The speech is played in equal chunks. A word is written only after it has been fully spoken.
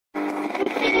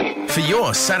For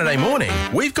your Saturday morning,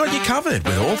 we've got you covered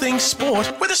with all things sport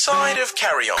with a side of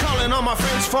carry-on. Calling on my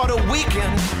friends for the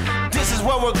weekend. This is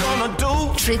what we're gonna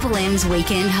do. Triple M's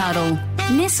Weekend Huddle.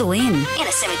 Nestle in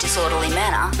a semi-disorderly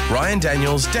manner. Ryan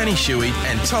Daniels, Danny Shuey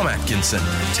and Tom Atkinson.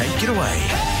 Take it away.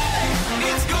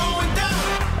 Hey, it's going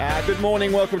down. Good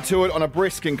morning, welcome to it on a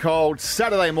brisk and cold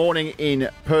Saturday morning in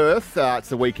Perth. It's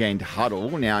the Weekend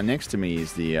Huddle. Now, next to me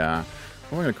is the... what am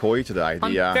I going to call you today?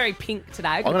 I'm very pink today.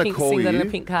 I'm going to call you and a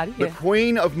pink card. the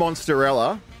Queen of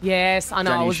Mozzarella. Yes, I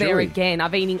know. Danny I was there Shuey. again. I've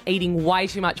been eating way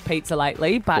too much pizza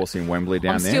lately, but Of course, in Wembley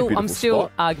down there. I'm still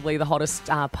spot. arguably the hottest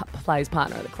players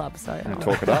partner at the club. So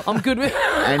Talk it up. I'm good with.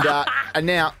 And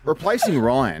now, replacing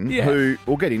Ryan, Yeah. who,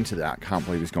 we'll get into that, can't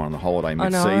believe he's gone on the holiday I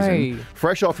mid-season. know.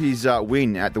 Fresh off his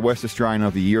win at the West Australian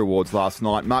of the Year Awards last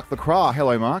night, Mark Lecras.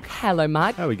 Hello, Mark. Hello,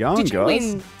 Mark. How we going, Did you guys?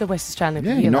 win the West Australian?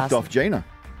 Yeah, Year you knocked last off Gina.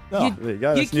 Oh, there you go.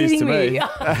 You're That's news to kidding me. me.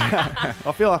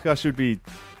 I feel like I should be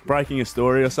breaking a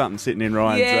story or something sitting in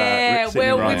Ryan's Yeah, sitting in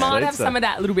well, we Ryan's might seat, have so- some of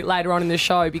that a little bit later on in the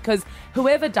show because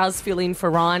whoever does fill in for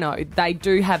Rhino, they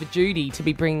do have a duty to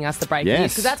be bringing us the breaking news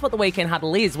Yes. because that's what the Weekend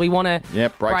Huddle is. We want to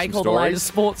break some all the stories. latest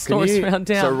sports Can stories you- around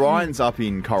town. So Ryan's up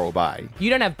in Coral Bay. You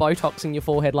don't have Botox in your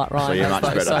forehead like Ryan you're does,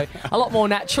 much though, better. so a lot more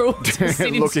natural to sit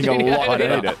in Looking a studio. lot I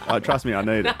better. need it. Trust me, I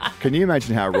need it. Can you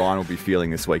imagine how Ryan will be feeling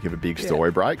this week if a big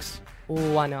story breaks?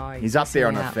 Oh, I know. He's up there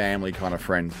on a missing out. family kind of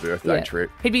friend's birthday Yeah.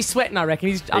 trip. He'd be sweating, I reckon.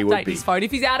 He's He would updating be. his phone.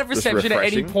 If he's out of Just reception at any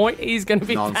refreshing. point, he's going to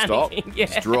be Non-stop. panicking. Yeah.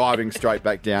 Just driving straight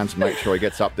back down to make sure he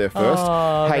gets up there first.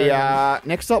 Oh, hey, very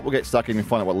next up, we'll get stuck in and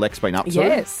find out what Lex been up to.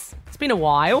 Yes. It's been a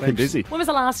while. Been busy. When was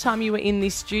the last time you were in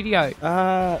this studio?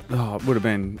 It would have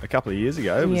been a couple of years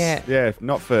ago. It was, Yeah.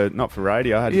 not for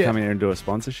radio. I had to Yeah. come here and do a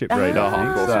sponsorship read, I think.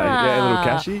 Ah. So, yeah, a little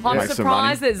cashy. I'm Make some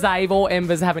surprised that Zave or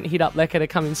Embers haven't hit up Lecca to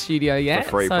come in studio yet. For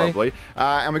free, so- probably.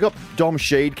 And we've got Dom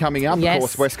Sheed coming up. Yes. Of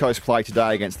course, West Coast play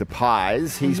today against the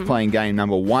Pies. He's playing game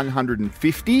number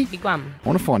 150. Big one. I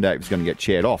want to find out if he's going to get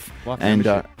chaired off. Life and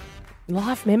membership.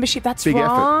 Life membership, that's Big effort.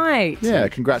 right. Yeah,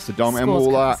 congrats to Dom. And Scores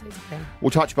we'll couple seasons ago. we'll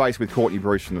touch base with Courtney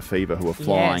Bruce from the Fever, who are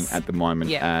flying Yes. at the moment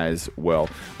Yeah. as well.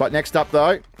 But next up,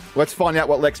 though, let's find out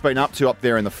what Lex been up to up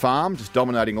there in the farm, just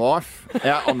dominating life,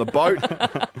 out on the boat,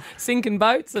 Sinking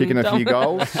boats. kicking a and few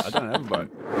goals. I don't have a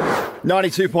boat.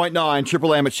 92.9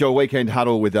 Triple Amateur Weekend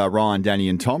Huddle with Ryan, Danny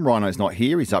and Tom. Rhino's not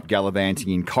here. He's up gallivanting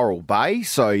in Coral Bay.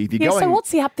 So if you're Yeah, going... so what's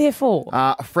he up there for?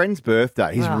 a friend's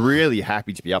birthday. He's really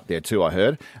happy to be up there too, I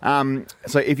heard.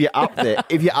 So if you're up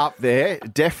there,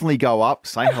 definitely go up,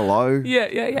 say hello. yeah,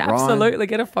 Ryan. absolutely.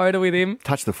 Get a photo with him.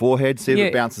 Touch the forehead, see if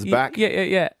it bounces back.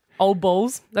 Yeah. Old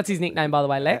Balls. That's his nickname, by the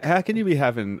way, Lex. How can you be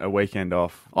having a weekend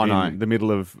off I know. in the middle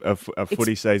of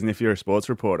footy season if you're a sports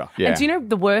reporter? Yeah. And do you know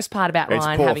the worst part about It's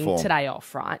Ryan poor having form. today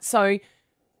off, right? So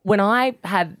when I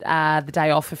had the day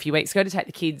off a few weeks ago to take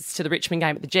the kids to the Richmond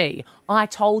game at the G, I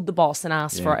told the boss and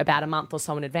asked for it about a month or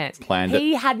so in advance. Planned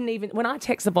He hadn't even, when I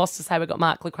text the boss to say we got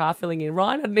Mark Lecras filling in,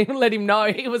 Ryan hadn't even let him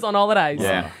know he was on holidays.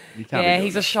 Yeah. You can't be Yeah, doing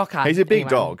he's a shocker. He's a big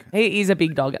dog. He is a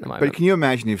big dog at the moment. But can you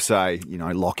imagine if, say,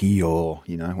 Lockie or,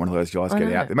 one of those guys get know.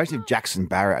 out there? Imagine if Jackson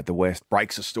Barrett at the West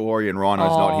breaks a story and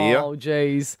Rhino's not here. Oh,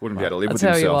 jeez. Wouldn't be able to live I'll with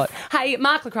tell himself. you what. Hey,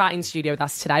 Mark Lecras in studio with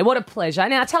us today. What a pleasure.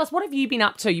 Now, tell us, what have you been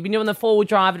up to? You've been doing the Four-Wheel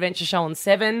Drive Adventure Show on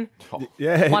 7.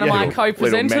 Yeah, One of my Little mention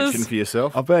co-presenters. for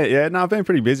yourself. I've been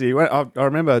pretty busy. I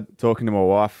remember talking to my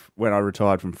wife when I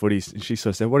retired from footy, and she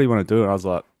sort of said, "What do you want to do?" And I was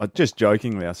like, just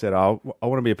jokingly, I said, "I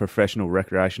want to be a professional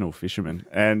recreational fisherman,"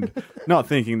 and not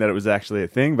thinking that it was actually a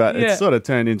thing, but Yeah. it's sort of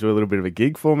turned into a little bit of a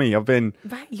gig for me. I've been,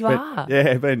 You are. yeah,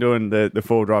 I've been doing the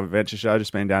Four-Wheel Drive Adventure Show.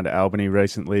 Just been down to Albany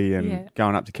recently and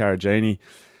going up to Carragini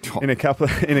in a couple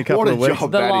What of a weeks.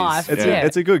 job The that is. life. It's, Yeah.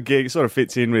 it's a good gig. It sort of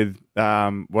fits in with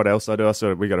what else I do.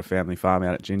 We got a family farm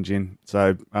out at Gin Gin,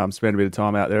 so spend a bit of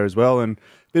time out there as well, and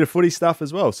a bit of footy stuff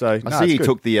as well. So I see you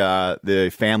took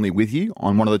the family with you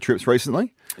on one of the trips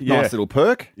recently. Yeah. Nice little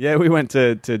perk. Yeah, we went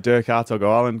to Dirk Hartog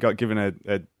Island, got given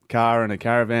a car and a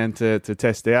caravan to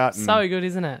test out. And So good,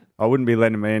 isn't it? I wouldn't be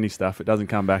lending me any stuff. It doesn't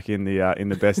come back in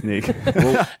the best nick.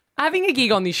 Having a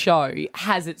gig on this show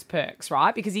has its perks,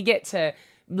 right? Because you get to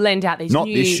lend out these Not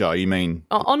new... this show, you mean?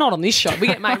 Oh, not on this show.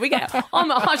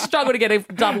 I struggle to get a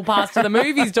double pass to the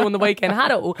movies doing the Weekend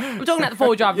Huddle. I'm talking about the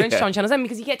Four-Wheel Drive Adventure Show on Channel 7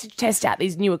 because you get to test out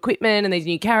these new equipment and these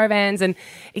new caravans, and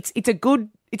it's a good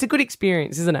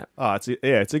experience, isn't it? Oh,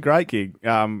 it's a great gig.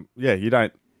 You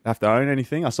don't have to own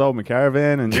anything. I sold my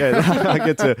caravan, and I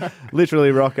get to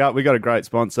literally rock up. We got a great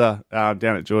sponsor down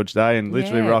at George Day, and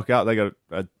literally Yeah. rock up. They got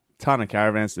a ton of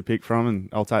caravans to pick from, and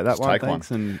I'll take that one. Take Thanks,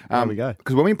 one. and there we go.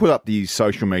 Because when we put up the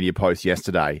social media post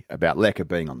yesterday about Lecca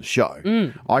being on the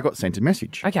show, I got sent a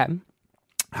message. Okay.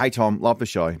 Hey, Tom, love the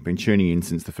show. Been tuning in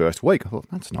since the first week. I thought,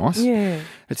 that's nice. Yeah.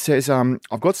 It says, I've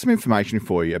got some information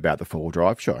for you about the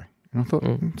 4Drive show. And I thought,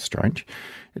 strange.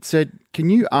 It said, can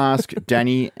you ask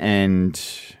Danny and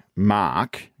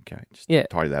Mark, okay, just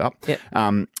tidy that up.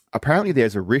 Yeah. Apparently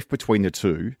there's a rift between the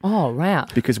two. Oh, wow.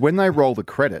 Because when they roll the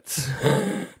credits,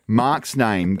 Mark's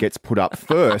name gets put up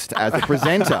first as the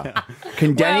presenter.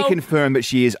 Can Danny confirm that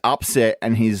she is upset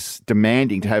and he's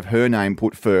demanding to have her name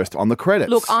put first on the credits?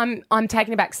 Look, I'm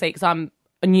taking a back seat because I'm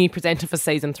a new presenter for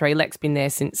season 3. Lex been there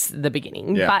since the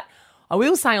beginning. Yeah. But I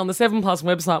will say on the 7 Plus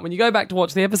website, when you go back to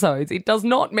watch the episodes, it does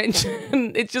not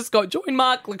mention, it's just got join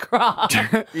Mark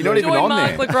Lecras. You're not even on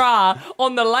Mark there. Lecras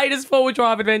on the latest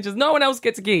 4Drive adventures. No one else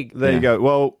gets a gig. There you go.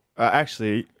 Well,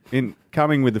 actually, in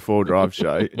coming with the 4Drive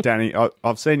show, Danny,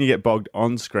 I've seen you get bogged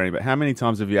on screen, but how many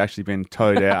times have you actually been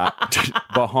towed out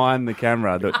behind the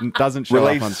camera that doesn't show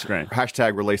up on screen?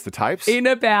 Hashtag release the tapes. In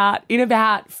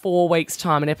about 4 weeks'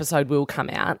 time, an episode will come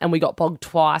out, and we got bogged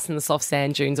twice in the soft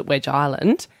sand dunes at Wedge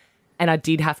Island. And I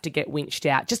did have to get winched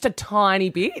out just a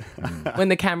tiny bit when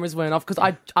the cameras weren't off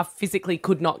because I physically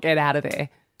could not get out of there.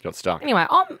 Got stuck. Anyway,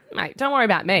 mate, don't worry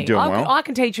about me. Doing well. I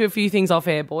can teach you a few things off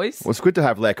air, boys. Well, it's good to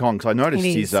have Lek on because I noticed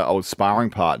It his is. old sparring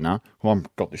partner, who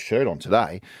I've got the shirt on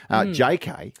today,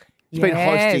 JK. He's been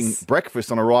Yes. hosting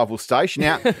breakfast on a rival station.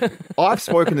 Now, I've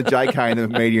spoken to JK in the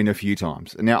media a few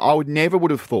times. Now, I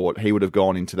would have thought he would have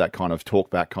gone into that kind of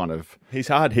talkback kind of... He's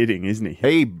hard hitting, isn't he?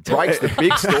 He breaks the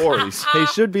big stories. He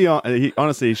should be on.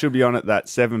 He should be on at that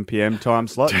 7 p.m. time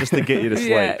slot just to get you to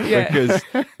sleep Yeah. because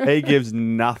he gives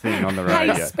nothing on the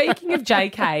radio. Hey, speaking of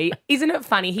JK, isn't it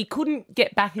funny? He couldn't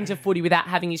get back into footy without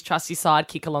having his trusty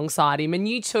sidekick alongside him. And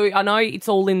you two, I know it's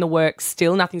all in the works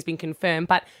still, nothing's been confirmed,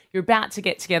 but you're about to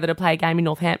get together to play a game in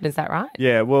Northampton, is that right?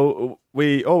 Yeah, well,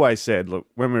 we always said, look,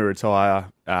 when we retire,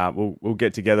 we'll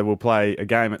get together, we'll play a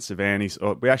game at Savannah's.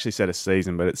 Or we actually said a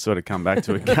season, but it's sort of come back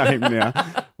to a game now.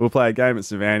 We'll play a game at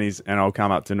Savannah's and I'll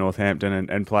come up to Northampton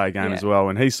and play a game as well.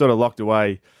 And he's sort of locked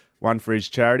away one for his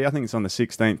charity. I think it's on the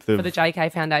 16th of For the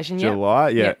JK Foundation, July.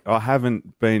 Yeah. Yep. I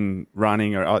haven't been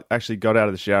running, or I actually got out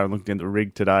of the shower and looked into the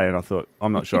rig today and I thought,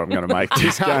 I'm not sure I'm going to make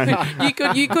this game.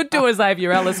 You could do a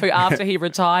Xavier Ellis, who after he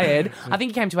retired, I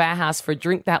think he came to our house for a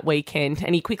drink that weekend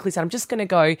and he quickly said, I'm just going to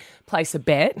go place a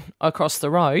bet across the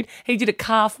road. He did a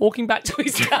calf walking back to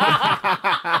his car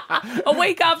a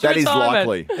week after That is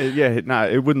retirement. likely. Yeah, no,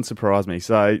 it wouldn't surprise me.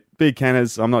 So, big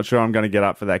Canners, I'm not sure I'm going to get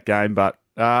up for that game, but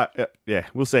yeah,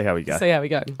 we'll see how we go. See how we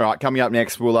go. All right, coming up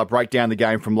next, we'll break down the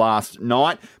game from last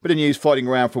night. Bit of news floating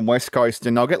around from West Coast,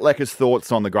 and I'll get Lecker's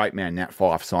thoughts on the great man Nat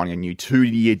Fyfe signing a new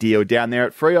 2-year deal down there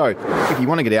at Freo. If you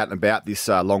want to get out and about this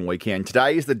long weekend,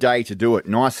 today is the day to do it.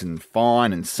 Nice and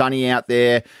fine and sunny out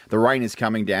there. The rain is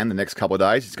coming down the next couple of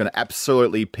days. It's going to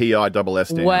absolutely PISS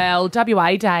down. Well,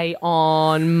 WA Day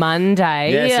on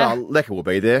Monday. Yes, Lecker will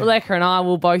be there. Lecker and I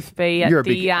will both be at You're a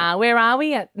the, big- where are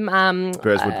we? At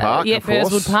Burswood Park, Yeah, of course.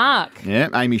 Burswood Park. Yeah,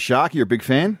 Amy Sharkey, you're a big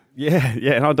fan? Yeah,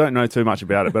 and I don't know too much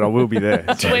about it, but I will be there.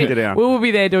 So get down. We will be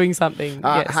there doing something.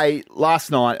 Yes. Hey, last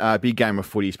night, big game of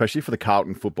footy, especially for the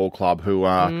Carlton Football Club, who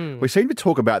we seem to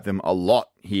talk about them a lot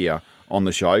here on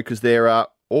the show because they're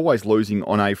always losing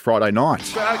on a Friday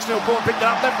night. Alex Neil Bourne picked it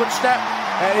up, left foot snap,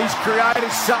 and he's created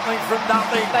something from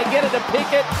nothing. They get it to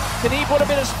Pickett. Can he put a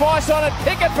bit of spice on it?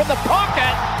 Pickett from the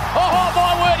pocket. Oh,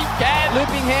 my word, he can.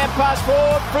 Looping hand pass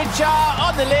forward. Pritchard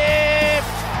on the left.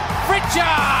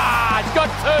 Pritchard's got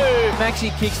two.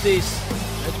 Maxi kicks this.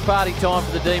 It's party time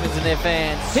for the Demons and their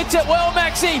fans. Hits it well,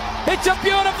 Maxi. Hits it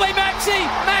beautifully, Maxi.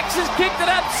 Max has kicked an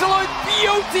absolute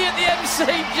beauty at the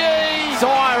MCG.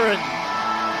 Siren.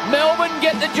 Melbourne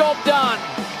get the job done.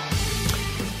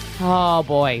 Oh,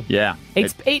 boy. Yeah.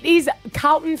 It is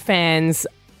Carlton fans,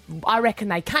 I reckon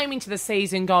they came into the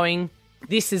season going,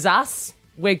 this is us,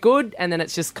 we're good, and then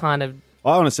it's just kind of...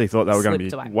 I honestly thought they were going to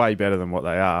Slipped be away. way better than what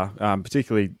they are,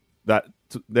 particularly that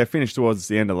they're finished towards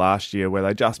the end of last year where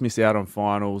they just missed out on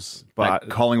finals. But That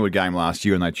Collingwood game last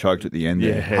year and they choked at the end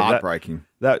there. Yeah, Heartbreaking.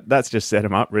 that's just set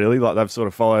them up, really. Like they've sort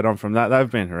of followed on from that. They've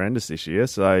been horrendous this year.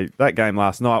 So that game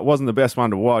last night wasn't the best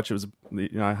one to watch. It was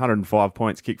 105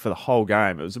 points kicked for the whole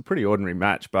game. It was a pretty ordinary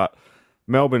match, but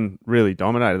Melbourne really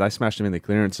dominated. They smashed them in the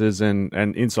clearances and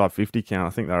inside 50 count. I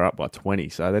think they were up by 20,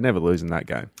 so they're never losing that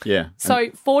game. Yeah.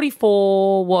 So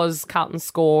 44 was Carlton's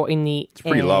score in the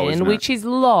pretty end, low, isn't it? which is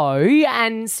low.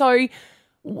 And so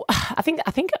I think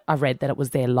I read that it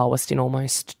was their lowest in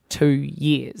almost 2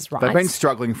 years, right? They've been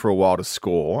struggling for a while to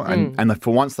score, and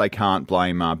for once they can't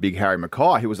blame Big Harry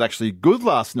Mackay, who was actually good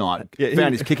last night. Yeah,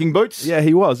 Found his kicking boots. Yeah,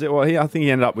 he was. I think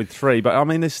he ended up with 3. But, I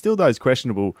mean, there's still those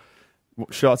questionable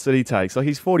shots that he takes. Like,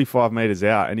 he's 45 metres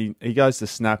out and he goes to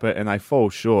snap it and they fall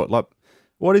short. Like,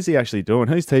 what is he actually doing?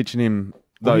 Who's teaching him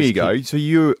There those you go. kicks? So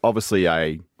you obviously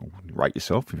rate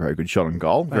yourself a very good shot on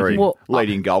goal, very Well,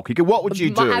 leading goal kicker. What would you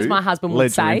do As my husband would Led you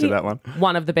say, into that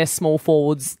one of the best small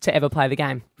forwards to ever play the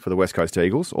game. for the West Coast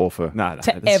Eagles or for? No, To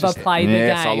that's ever just- play the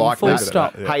Yes, game. I like full that.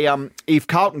 stop. Hey, if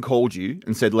Carlton called you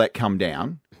and said, "Let come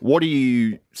down," what are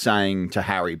you saying to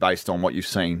Harry based on what you've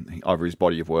seen over his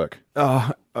body of work?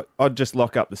 I'd just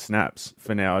lock up the snaps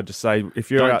for now. I'd just say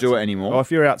if you're Don't do it anymore.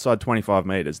 If you're outside 25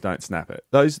 metres, don't snap it.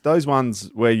 Those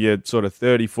ones where you're sort of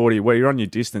 30, 40, where you're on your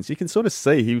distance, you can sort of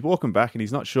see he's walking back and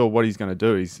he's not sure what he's going to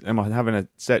do. Am I having a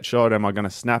set shot? Am I going to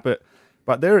snap it?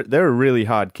 But they're a really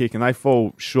hard kick and they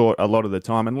fall short a lot of the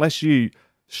time. Unless you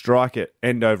strike it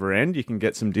end over end, you can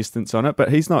get some distance on it. But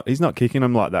he's not kicking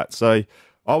them like that. So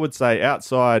I would say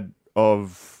outside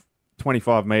of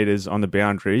 25 metres on the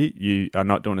boundary, you are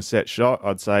not doing a set shot.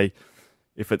 I'd say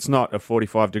if it's not a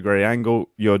 45-degree angle,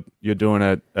 you're doing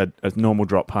a normal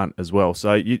drop punt as well.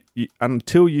 So you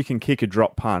until you can kick a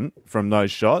drop punt from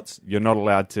those shots, you're not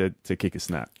allowed to kick a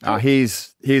snap.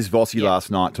 Here's Vossi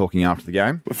last night talking after the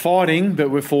game. We're fighting,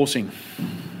 but we're forcing.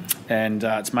 And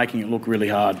it's making it look really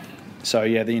hard. So,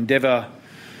 the endeavour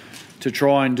to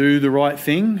try and do the right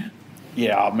thing,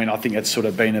 I think it's sort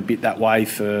of been a bit that way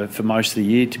for most of the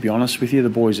year, to be honest with you. The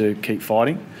boys keep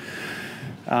fighting.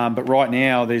 But right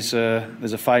now, there's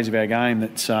a phase of our game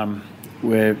that's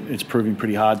where it's proving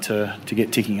pretty hard to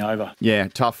get ticking over. Yeah,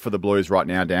 tough for the Blues right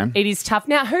now, Dan. It is tough.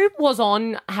 Now, who was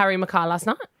on Harry Mackay last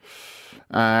night?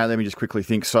 Let me just quickly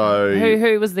think. So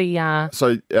Who was the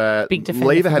big defender?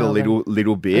 Lever had for a Melbourne?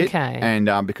 little bit, Okay.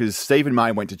 and because Stephen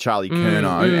May went to Charlie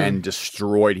Curnow and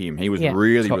destroyed him, he was Yeah.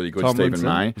 really good. Stephen Tomlinson?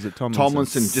 May, Was it Tomlinson?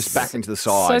 Tomlinson just back into the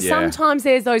So side. sometimes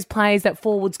there's those players that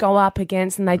forwards go up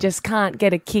against and they just can't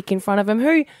get a kick in front of them.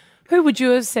 Who would you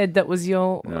have said that was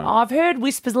your... I've heard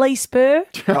whispers Lee Spur.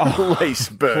 Lee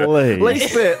Spur. Please. Lee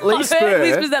Spur. Lee I've heard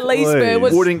whispers Spur that Lee Spur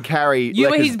was... wouldn't carry. You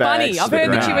were Lecras his bunny. bags I've to the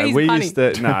heard that you ground. were his bunny. Used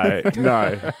to,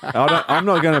 no. I'm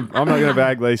not gonna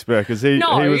bag Lee Spur because he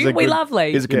was a we good, love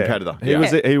Lee. He's a competitor.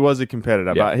 He was a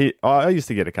competitor, Yeah. but I used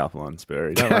to get a couple on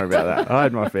Spurry. Don't worry about that. I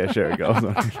had my fair share of goals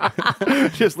on him.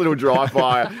 Just a little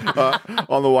drive-by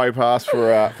on the way past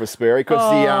for Sperry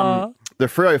because the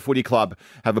Freo Footy Club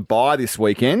have a bye this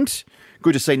weekend.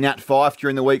 Good to see Nat Fyfe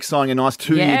during the week signing a nice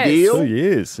 2-year Yes. deal. 2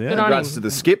 years, yeah. Good on Congrats him. to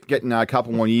the skip, getting a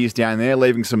couple more years down there,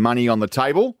 leaving some money on the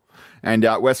table. And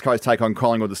West Coast take on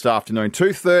Collingwood this afternoon.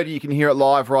 2:30, you can hear it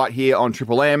live right here on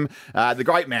Triple M. The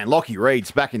great man, Lockie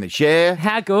Reed's back in the chair.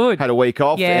 How good. Had a week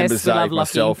off. Yes, Ember's we love Dave,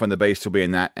 myself, Lockie. and the Beast will be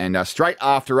in that. And straight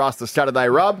after us, the Saturday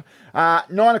Rub. 9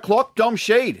 o'clock, Dom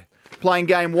Sheed playing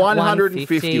game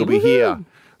 150. Will be here.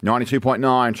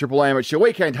 92.9 Triple M. It's your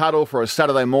weekend huddle for a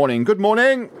Saturday morning. Good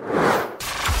morning.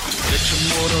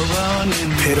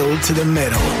 Pedal to the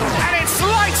metal. And it's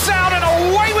lights out and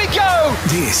away we go.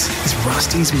 This is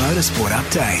Rusty's Motorsport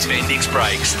Update. Bendix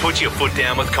Brakes. Put your foot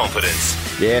down with confidence.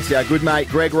 Yes, our good mate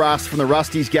Greg Rust from the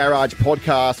Rusty's Garage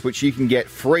podcast, which you can get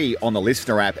free on the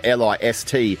listener app,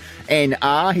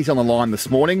 LISTNR. He's on the line this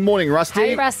morning. Morning, Rusty.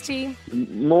 Hey, Rusty.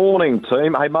 Morning,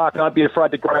 team. Hey, Mark, don't be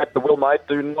afraid to grab the wheel, mate.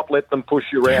 Do not let them push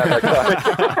you around, okay?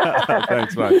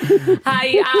 Thanks, mate.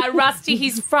 Hey, Rusty,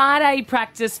 his Friday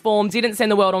practice form didn't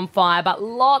send the world on fire, but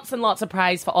lots and lots of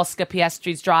praise for Oscar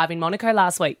Piastri's drive in Monaco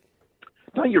last week.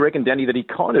 Don't you reckon, Danny, that he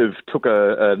kind of took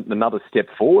another step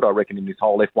forward, I reckon, in his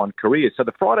whole F1 career? So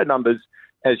the Friday numbers,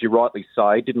 as you rightly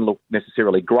say, didn't look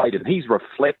necessarily great, and he's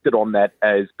reflected on that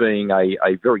as being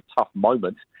a very tough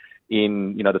moment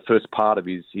in the first part of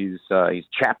his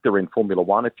chapter in Formula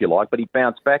One, if you like. But he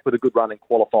bounced back with a good run in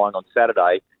qualifying on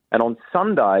Saturday. And on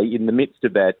Sunday, in the midst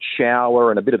of that shower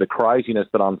and a bit of the craziness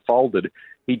that unfolded,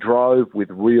 he drove with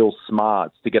real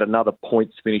smarts to get another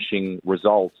points finishing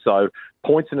result. So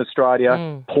points in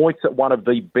Australia, points at one of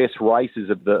the best races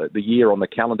of the year on the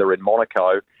calendar in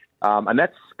Monaco. And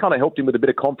that's kind of helped him with a bit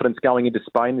of confidence going into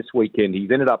Spain this weekend.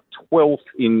 He's ended up 12th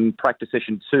in practice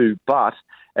session 2, but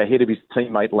ahead of his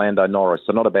teammate Lando Norris.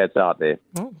 So not a bad start there.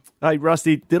 Hey,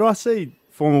 Rusty, did I see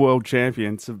former world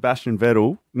champion Sebastian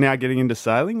Vettel now getting into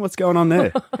sailing? What's going on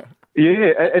there?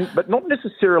 Yeah, but not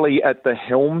necessarily at the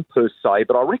helm per se,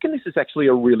 but I reckon this is actually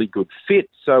a really good fit.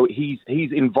 So he's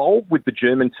involved with the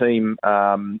German team.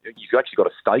 You've actually got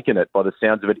a stake in it by the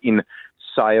sounds of it in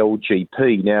Sail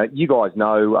GP. Now, you guys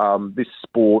know this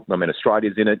sport,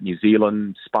 Australia's in it, New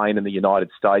Zealand, Spain and the United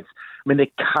States. They're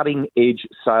cutting-edge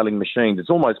sailing machines. It's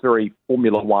almost very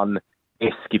Formula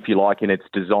One-esque, if you like, in its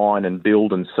design and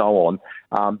build and so on,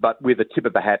 but with a tip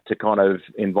of the hat to kind of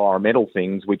environmental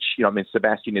things, which,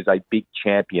 Sebastian is a big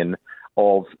champion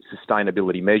of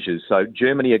sustainability measures. So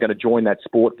Germany are going to join that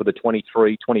sport for the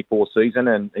 23-24 season,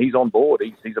 and he's on board.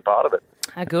 He's a part of it.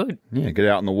 How good. Yeah, get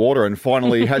out in the water. And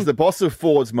finally, has the boss of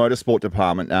Ford's motorsport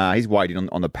department, he's waiting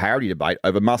on the parity debate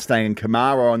over Mustang and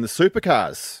Camaro and the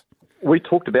supercars. We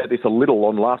talked about this a little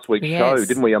on last week's show,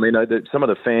 didn't we? I mean, some of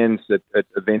the fans at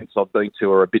events I've been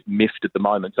to are a bit miffed at the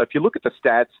moment. So if you look at the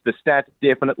stats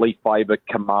definitely favour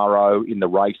Camaro in the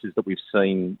races that we've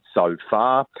seen so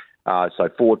far. So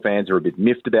Ford fans are a bit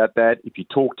miffed about that. If you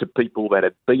talk to people that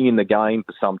have been in the game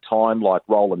for some time, like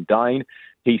Roland Dane,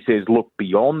 he says, look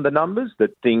beyond the numbers,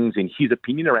 that things, in his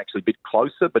opinion, are actually a bit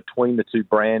closer between the two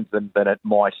brands than it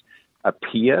might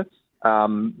appear.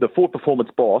 The Ford Performance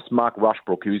boss, Mark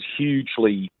Rushbrook, who's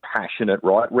hugely passionate,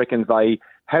 right, reckons they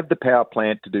have the power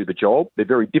plant to do the job. They're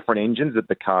very different engines that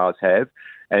the cars have,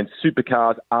 and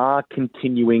supercars are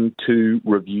continuing to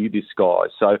review this, guys.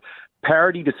 So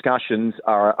parity discussions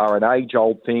are an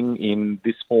age-old thing in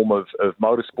this form of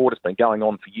motorsport. It's been going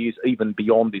on for years, even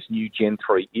beyond this new Gen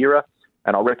 3 era,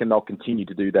 and I reckon they'll continue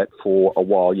to do that for a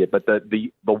while yet. But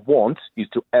the want is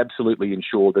to absolutely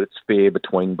ensure that it's fair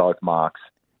between both marques.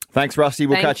 Thanks, Rusty.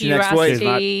 We'll catch you next week.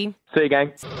 Rusty. See you,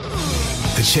 gang.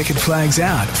 The checkered flag's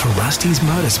out for Rusty's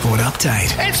motorsport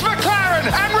update. It's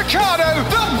McLaren and Ricciardo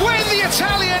that win the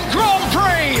Italian Grand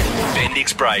Prix.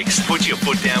 Bendix Brakes. Put your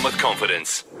foot down with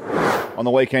confidence. On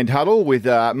the weekend huddle with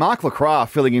Mark Lecras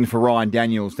filling in for Ryan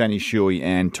Daniels, Danny Shuey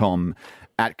and Tom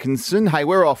Atkinson. Hey,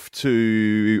 we're off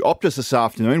to Optus this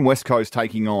afternoon. West Coast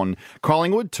taking on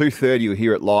Collingwood. 2:30. You'll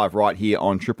hear it live right here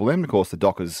on Triple M. Of course, the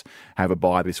Dockers have a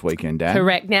bye this weekend, Dan.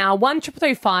 Correct. Now,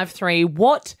 13353.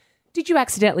 What did you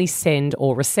accidentally send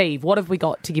or receive? What have we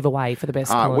got to give away for the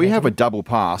best? We have a double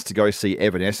pass to go see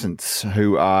Evanescence,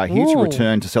 who are here to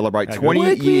return to celebrate 20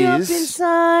 Wake years. me up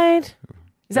inside.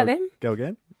 Is that them? Go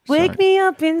again? Wake me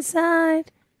up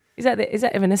inside. Is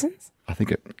that Evanescence? I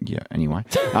think anyway.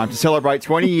 To celebrate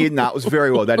 20 years, no, it was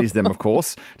very well. That is them, of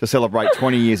course. To celebrate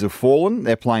 20 years of Fallen,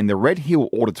 they're playing the Red Hill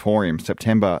Auditorium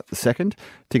September the 2nd.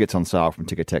 Tickets on sale from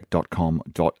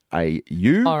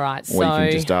tickettech.com.au. All right, or you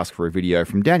can just ask for a video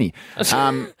from Danny.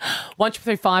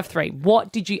 13353.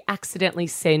 What did you accidentally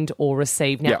send or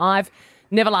receive? Now, I've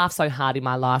never laughed so hard in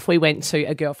my life. We went to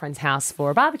a girlfriend's house for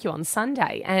a barbecue on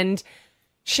Sunday, and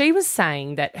she was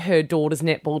saying that her daughter's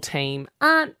netball team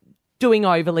aren't doing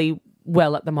overly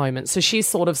well at the moment. So she's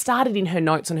sort of started in her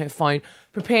notes on her phone,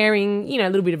 preparing, a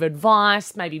little bit of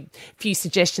advice, maybe a few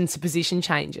suggestions to position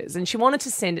changes. And she wanted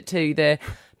to send it to the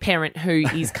parent who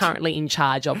is currently in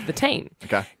charge of the team.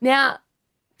 Okay. Now,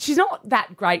 she's not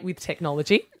that great with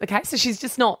technology, okay? So she's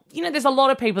just not, there's a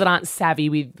lot of people that aren't savvy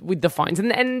with the phones.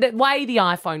 And the way the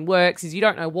iPhone works is you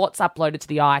don't know what's uploaded to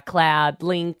the iCloud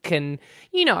link and,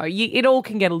 it all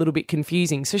can get a little bit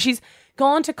confusing. So she's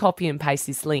gone to copy and paste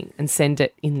this link and send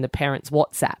it in the parent's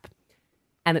WhatsApp,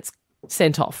 and it's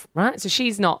sent off, right? So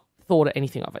she's not thought of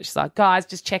anything of it. She's like, guys,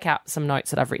 just check out some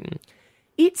notes that I've written.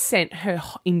 It sent her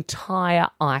entire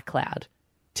iCloud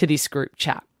to this group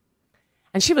chat.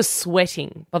 And she was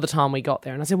sweating by the time we got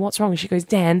there. And I said, what's wrong? And she goes,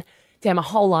 Dan, my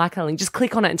whole iCloud link, just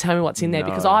click on it and tell me what's in there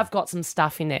because I've got some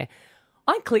stuff in there.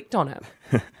 I clicked on it.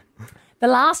 The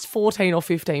last 14 or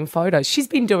 15 photos, she's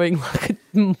been doing like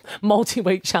a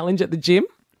multi-week challenge at the gym.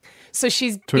 So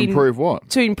she's To improve what?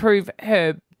 To improve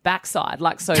her backside.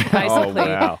 Like, so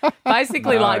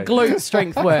basically, like glute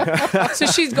strength work. So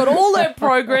she's got all her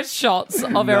progress shots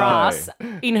of her ass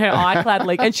in her iCloud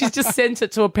link, and she's just sent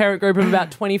it to a parent group of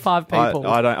about 25 people.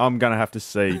 I'm going to have to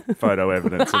see photo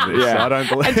evidence of this. I don't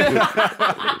believe it.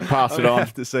 Pass it on. I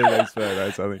have to see those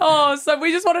photos, I think. Oh, so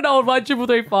we just want to know on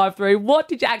 13353, what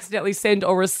did you accidentally send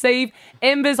or receive?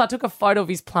 Embers, I took a photo of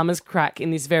his plumber's crack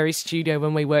in this very studio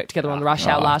when we worked together on the Rush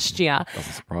Hour last year.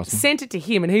 Doesn't surprise me. Sent it to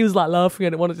him, and he was like laughing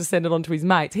at it, wanted to send it on to his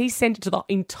mates. He sent it to the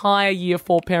entire Year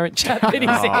 4 parent chat that he's in.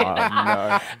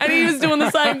 No. And he was doing the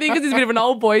same thing because he's a bit of an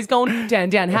old boy. He's going,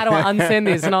 Dan, how do I unsend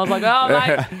this? And I was like, oh,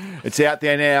 mate. It's out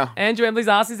there now. Andrew Embley's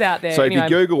ass is out there. So anyway. if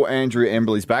you Google Andrew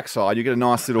Embley's backside, you get a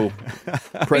nice little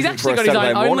present. He's actually for a got his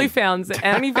Saturday own morning.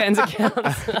 OnlyFans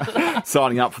account.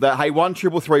 Signing up for that. Hey,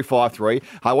 13353.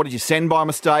 Hey, what did you send by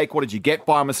mistake? What did you get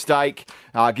by mistake?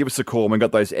 Give us a call. We've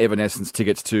got those Evanescence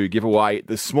tickets to give away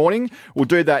this morning. We'll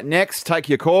do that next. Take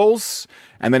your calls.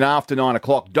 And then after 9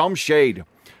 o'clock, Dom Sheed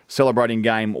celebrating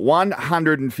game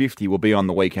 150 will be on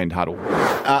the weekend huddle.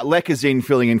 Lecras in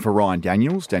filling in for Ryan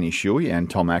Daniels, Danny Shuey and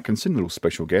Tom Atkinson. Little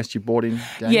special guest you brought in,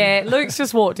 Danny. Yeah, Luke's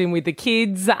just walked in with the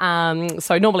kids.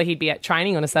 So normally he'd be at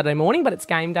training on a Saturday morning, but it's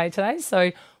game day today.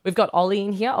 So we've got Ollie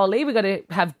in here. Ollie, we've got to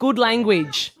have good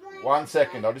language 1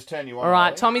 second. I'll just turn you on. All right,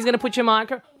 Ollie. Tommy's going to put your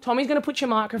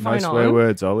microphone No swear on.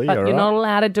 words, Ollie. But all you're right? not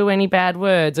allowed to do any bad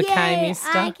words, okay, mister?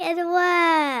 I can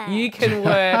work. You can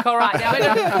work. All right,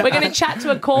 now we're going to chat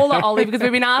to a caller, Ollie, because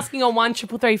we've been asking on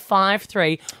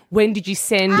 133353, when did you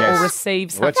send or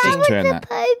receive something? Let's just turn that.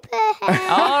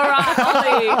 All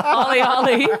right,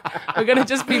 Ollie. We're going to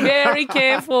just be very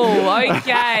careful.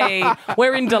 Okay.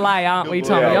 We're in delay, aren't we,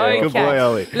 Tommy? boy, Okay. Good boy,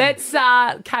 Ollie. Let's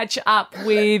catch up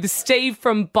with Steve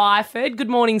from Byford. Good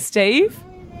morning, Steve.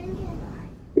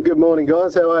 Good morning,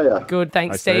 guys. How are you? Good,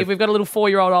 thanks, Hi, Steve. Steve. We've got a little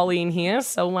 4-year-old Ollie in here,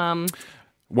 so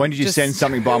When did you send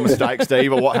something by mistake,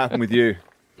 Steve, or what happened with you?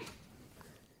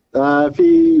 About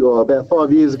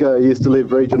 5 years ago, I used to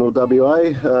live regional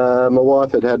WA. My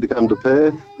wife had to come to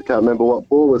Perth. I can't remember what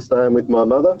for. Was staying with my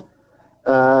mother.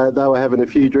 They were having a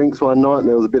few drinks one night, and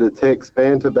there was a bit of text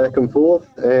banter back and forth.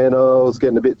 And I was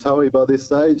getting a bit toey by this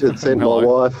stage. Had sent my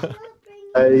wife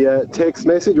a text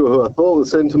message, or who I thought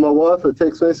was sent to my wife a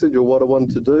text message, or what I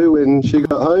wanted to do when she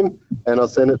got home, and I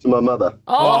sent it to my mother.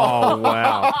 Oh,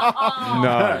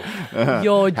 wow. No.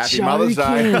 you're Happy joking. Mother's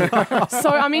Day. So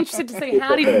I'm interested to see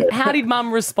how did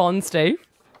Mum respond, Steve?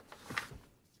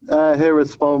 Her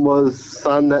response was,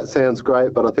 "Son, that sounds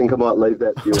great, but I think I might leave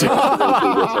that to you."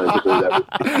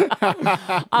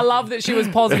 I love that she was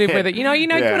positive with it. You know,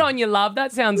 good on you, love.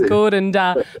 That sounds good, and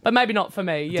but maybe not for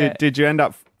me. Yeah. Did you end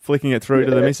up flicking it through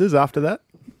to the missus after that?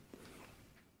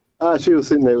 She was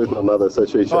sitting there with my mother, so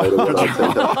she showed her what I'd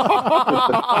sent her.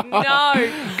 Oh,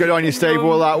 no. Good on you, Steve.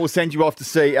 We'll send you off to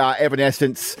see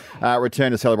Evanescence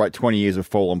return to celebrate 20 years of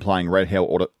Fallen playing Red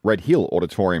Hill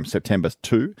Auditorium September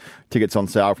 2. Tickets on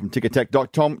sale from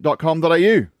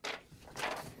tickettech.com.au.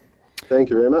 Thank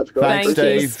you very much, guys. Thank you,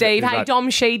 Steve. Steve. Hey, Dom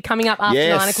Sheed coming up after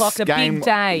 9 o'clock. A game big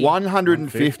day.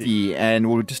 150, and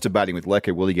we're just debating with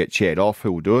Lecca, will he get chaired off?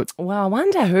 Who will do it? Well, I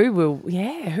wonder who will.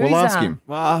 Yeah, who's We'll ask him.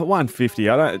 150.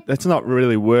 That's not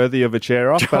really worthy of a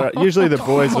chair off, but usually the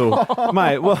boys will.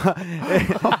 Mate, well,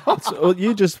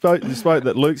 you just spoke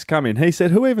that Luke's coming. He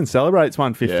said, who even celebrates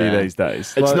 150 these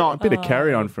days? It's not a bit of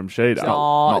carry on from Sheeda.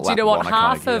 Oh, not do you know what? Lap one, I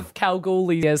Half can't of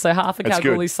Kalgoorlie, so half of That's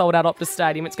Kalgoorlie good. sold out Optus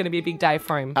Stadium. It's going to be a big day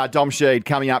for him. Dom Sheed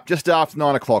coming up just after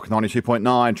 9 o'clock,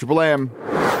 92.9 Triple M.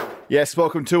 Yes,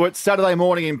 welcome to it. Saturday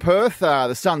morning in Perth.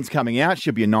 The sun's coming out.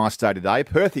 Should be a nice day today.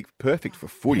 Perfect for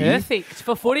footy. Perfect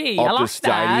for footy. I Optus like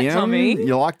Stadium. that, Tommy.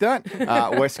 You like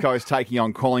that? West Coast taking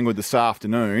on Collingwood this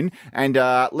afternoon. And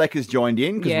Lecca's joined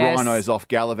in because Yes. Rhino's off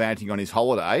gallivanting on his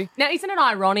holiday. Now, isn't it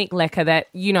ironic, Lecca, that,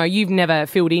 you've never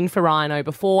filled in for Rhino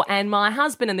before, and my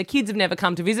husband and the kids have never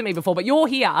come to visit me before, but you're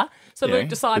here, so Yeah, Luke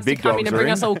decides the to big come in dogs and are bring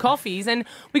in. us all coffees, and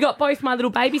we got both my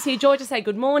little babies here. Georgia, say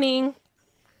good morning.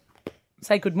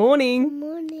 Say good morning. Good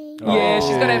morning. Yeah,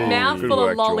 she's got a mouthful Good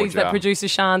work, of lollies Georgia. that producer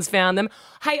Sian's found them.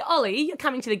 Hey, Ollie, you're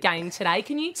coming to the game today.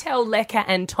 Can you tell Lecca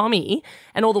and Tommy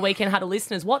and all the Weekend Huddle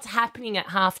listeners what's happening at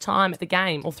half-time at the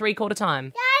game, or three-quarter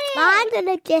time? I'm going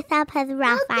to dress up as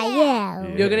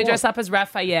Raphael. You're going to dress up as The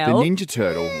Raphael. Ninja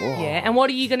Turtle. Oh. Yeah, and what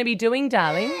are you going to be doing,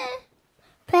 darling?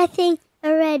 Pressing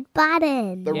a red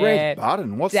button. The Yeah. red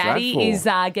button. What's Daddy that for?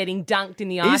 is getting dunked in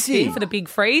the ice he? bin for the big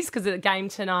freeze because the game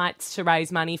tonight's to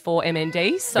raise money for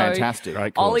MND. So Fantastic.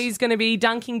 Great cause. Ollie's going to be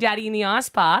dunking Daddy in the ice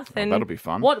bath. And that'll be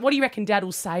fun. What do you reckon Dad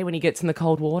will say when he gets in the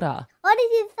cold water? What is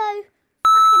it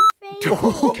so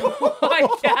fucking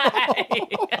free?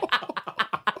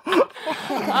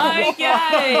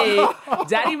 Okay.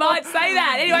 Daddy might say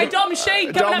that. Anyway, Dom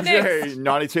Sheed coming up next.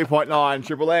 92.9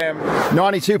 Triple M.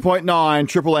 92.9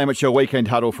 Triple M. It's your Weekend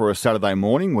Huddle for a Saturday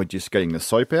morning. We're just getting the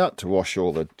soap out to wash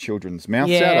all the children's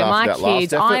mouths out Yeah, after my that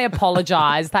kids, last effort. I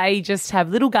apologise. They just have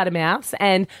little gutter mouths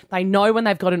and they know when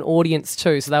they've got an audience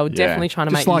too, so they were definitely trying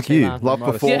to just make like you you, two laugh. love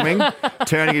performing,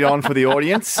 turning it on for the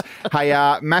audience. Hey,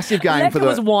 massive game Lecca for the.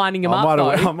 was winding him up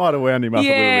though. I might have wound him up a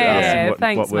little bit, asking what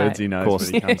thanks, words mate. he knows Of course.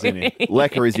 when he comes in here.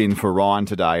 Lecca is in for Ryan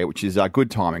today, which is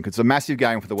good timing because it's a massive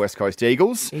game for the West Coast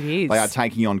Eagles. It is. They are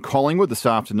taking on Collingwood this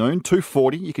afternoon,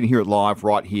 2:40. You can hear it live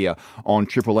right here on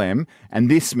Triple M. And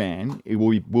this man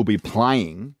will be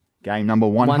playing game number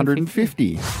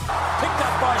 150. Picked up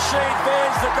by Sheed.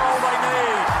 There's the goal they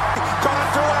need. Got it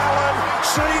to Allen.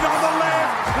 Sheed on the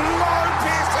left. Low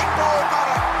piercing ball. Got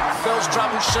it. Spells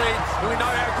trouble Sheed. We know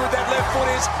how good that left foot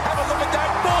is. Have a look at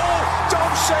that ball.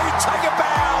 Dom Sheed, take a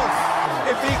bow.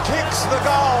 If he kicks the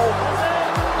goal,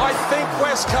 I think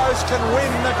West Coast can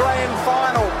win the grand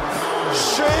final.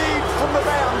 Sheed from the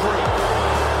boundary.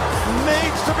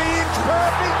 Needs to be inch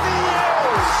perfect. He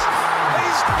is.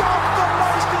 He's got the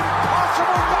most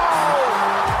impossible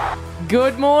goal.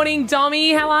 Good morning,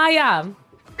 Dommy. How are you?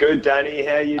 Good, Danny.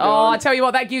 How you doing? Oh, I tell you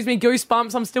what, that gives me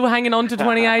goosebumps. I'm still hanging on to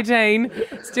 2018.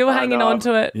 Still hanging on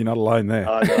to it. You're not alone there.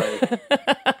 I know.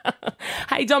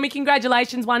 Hey, Dommy,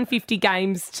 congratulations, 150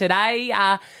 games today.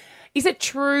 Is it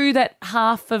true that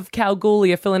half of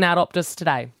Kalgoorlie are filling out Optus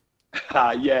today?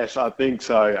 Yes, I think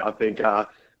so. I think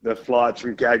the flights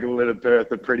from Kalgoorlie to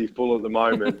Perth are pretty full at the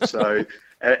moment, so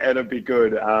it'll be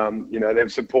good.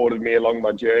 They've supported me along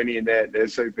my journey, and they're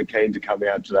super keen to come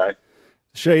out today.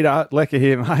 Sheeta, Lecca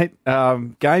here, mate.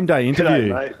 Game day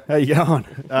interview. G'day, mate. How you going?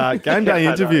 Game day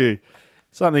interview.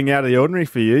 Something out of the ordinary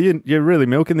for you. You're really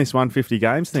milking this 150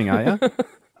 games thing, are you?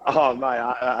 Oh, mate,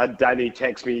 Danny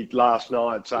texted me last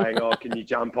night saying, can you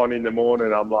jump on in the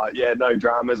morning? I'm like, yeah, no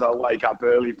dramas. I'll wake up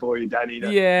early for you, Danny.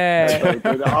 Yeah.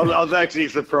 I was actually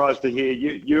surprised to hear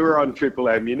you were on Triple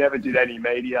M. You never did any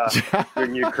media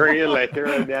during your career,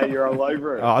 Lecca, and now you're all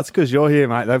over it. Oh, it's because you're here,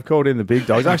 mate. They've called in the big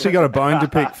dogs. Actually got a bone to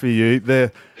pick for you.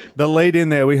 The lead in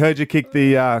there, we heard you kick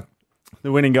the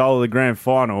winning goal of the grand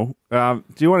final. Do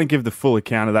you want to give the full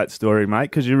account of that story,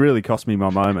 mate? Because you really cost me my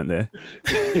moment there.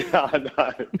 Yeah, I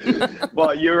know.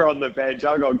 Well, you were on the bench.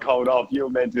 I got called off. You were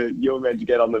meant to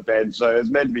get on the bench, so it was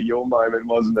meant to be your moment,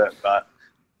 wasn't it? But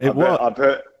I've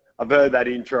heard that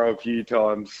intro a few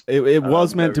times. It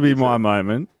was meant to be my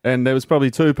moment, and there was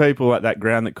probably two people at that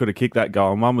ground that could have kicked that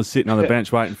goal, and one was sitting on the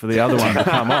bench waiting for the other one to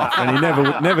come off, and he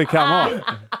never come off.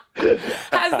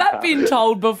 Has that been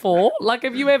told before? Like,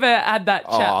 have you ever had that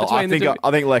chat between the two? I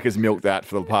think Lecca's milked that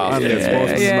for the past.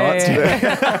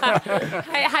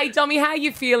 Hey, Dommy, how are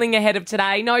you feeling ahead of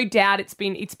today? No doubt it's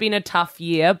been a tough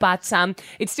year, but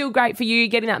it's still great for you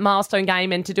getting that milestone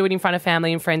game, and to do it in front of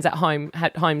family and friends at home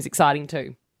is exciting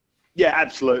too. Yeah,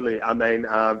 absolutely. I mean,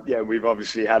 we've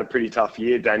obviously had a pretty tough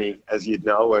year, Danny, as you'd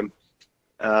know, and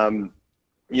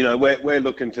we're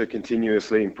looking to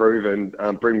continuously improve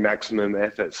and bring maximum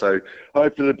effort. So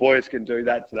hopefully the boys can do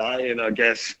that today. And I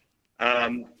guess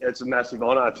it's a massive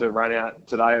honour to run out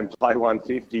today and play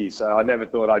 150. So I never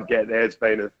thought I'd get there. It's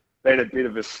been a bit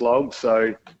of a slog.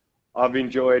 So I've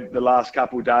enjoyed the last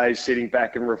couple of days sitting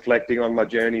back and reflecting on my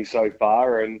journey so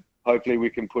far, and hopefully we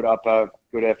can put up a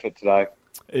good effort today.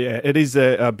 Yeah, it is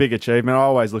a big achievement. I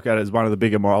always look at it as one of the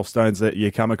bigger milestones that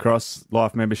you come across,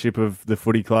 life membership of the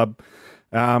footy club.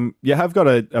 You have got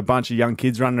a bunch of young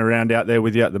kids running around out there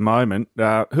with you at the moment.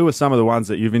 Who are some of the ones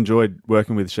that you've enjoyed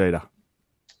working with, Sheeta?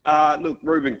 Look,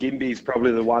 Ruben Gimby's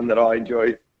probably the one that I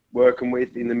enjoy working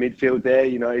with in the midfield there.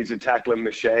 He's a tackling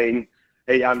machine.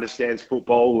 He understands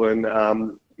football,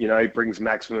 and, he brings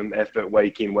maximum effort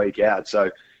week in, week out.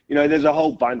 So, there's a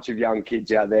whole bunch of young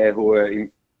kids out there who are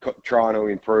trying to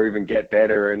improve and get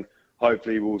better, and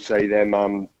hopefully we'll see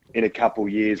them in a couple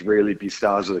of years really be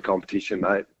stars of the competition,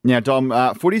 mate. Now, Dom,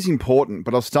 footy's important,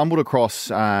 but I've stumbled across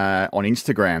on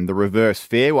Instagram the Reverse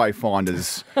Fairway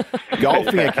Finders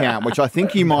golfing account, which I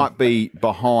think you might be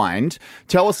behind.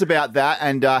 Tell us about that,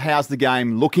 and how's the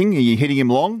game looking? Are you hitting him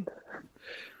long?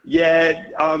 Yeah,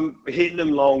 I'm hitting them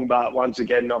long, but once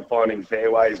again, not finding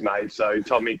fairways, mate. So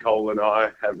Tommy Cole and I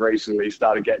have recently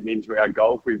started getting into our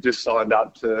golf. We've just signed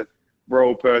up to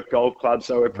Royal Perth Golf Club,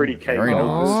 so we're pretty keen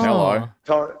golfers. Nice.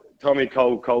 Hello. Tommy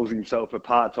Cole calls himself a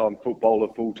part-time footballer,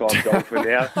 full-time golfer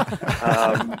now.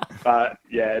 But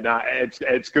yeah,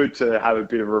 it's good to have a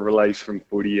bit of a release from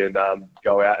footy and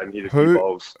go out and hit a few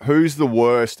balls. Who's the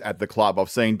worst at the club? I've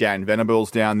seen Dan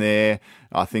Venables down there.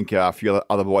 I think a few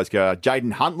other boys go.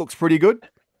 Jaden Hunt looks pretty good.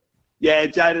 Yeah,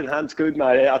 Jaden Hunt's good,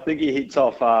 mate. I think he hits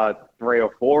off 3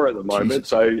 or 4 at the moment,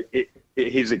 so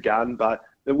he's a gun, but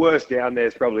the worst down there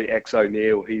is probably X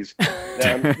O'Neill. He's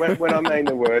when I mean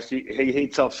the worst, he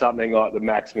hits off something like the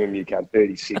maximum you can,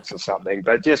 36 or something.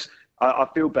 But I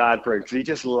feel bad for him because he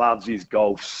just loves his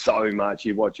golf so much.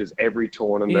 He watches every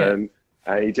tournament.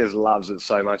 Yeah. And he just loves it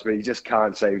so much, but he just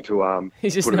can't seem to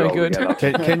he's just put no it all good.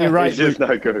 Can you rate? He's just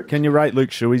no good. Can you rate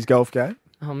Luke Shuey's golf game?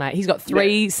 Oh, mate, he's got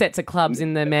 3 sets of clubs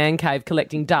in the man cave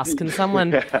collecting dust. Can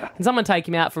someone take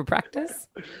him out for practice?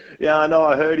 Yeah, I know.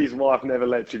 I heard his wife never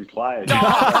lets him play.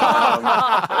 I'm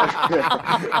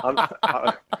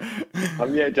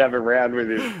yet to have a round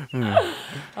with him.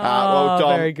 Well,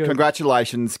 Dom, very good.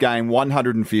 Congratulations, game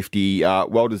 150.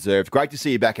 Well deserved. Great to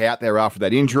see you back out there after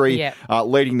that injury,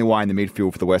 leading the way in the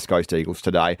midfield for the West Coast Eagles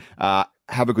today.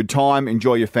 Have a good time.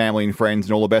 Enjoy your family and friends,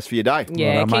 and all the best for your day.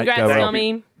 Yeah, well, congrats,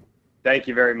 Tommy. Thank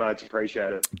you very much.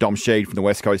 Appreciate it. Dom Sheed from the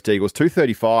West Coast Eagles,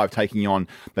 2:35, taking on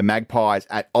the Magpies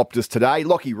at Optus today.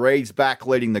 Lockie Reed's back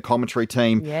leading the commentary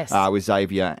team with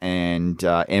Xavier and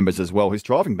Embers as well, who's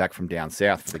driving back from down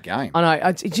south for the game. I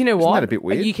know. Do you know what? Isn't that a bit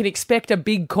weird? You can expect a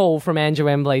big call from Andrew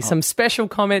Embley. Some special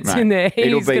comments in there.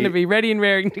 He's going to be ready and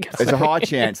raring to go. There's a high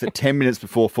chance that 10 minutes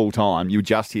before full time, you'll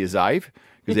just hear Zave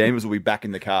because the animals will be back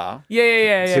in the car.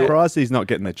 Yeah. Surprised he's not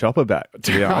getting the chopper back,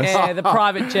 to be honest. Yeah, the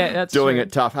private jet. That's Doing true.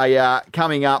 it tough. Hey,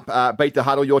 coming up, Beat the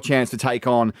Huddle, your chance to take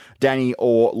on Danny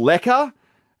or Lecca.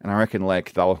 And I reckon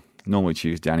Lec, they'll normally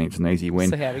choose Danny. It's an easy win.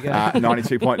 So here we go.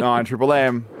 92.9 Triple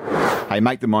M. Hey,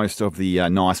 make the most of the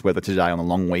nice weather today on the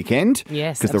long weekend.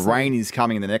 Yes, because the absolutely. rain is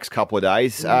coming in the next couple of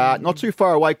days. Not too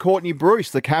far away, Courtney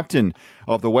Bruce, the captain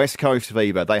of the West Coast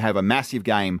Fever. They have a massive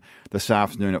game this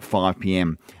afternoon at 5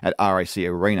 p.m. at RAC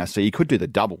Arena. So you could do the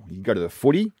double. You can go to the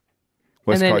footy,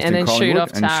 West Coast and then shoot Collingwood,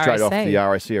 off to and straight off RAC. the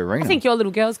RAC Arena. I think your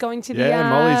little girl's going to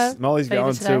the Molly's Fever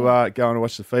going today. to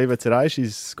watch the Fever today.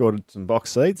 She's scored some box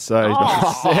seats, so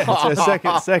it's her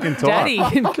second time. Daddy,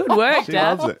 good work, She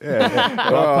Dad. loves it.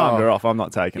 Yeah. Well, I palmed her off. I'm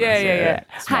not taking her. so Yeah.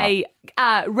 smart. Hey,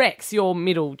 Rex, your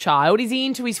middle child, is he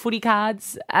into his footy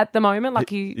cards at the moment? Like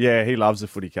he, Yeah, he loves the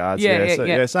footy cards.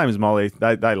 Yeah. Same as Molly.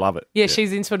 They love it. yeah,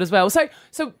 she's into it as well. So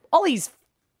Ollie's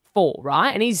 4,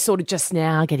 right? And he's sort of just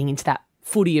now getting into that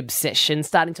footy obsession,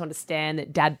 starting to understand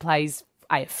that Dad plays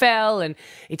AFL, and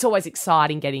it's always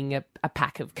exciting getting a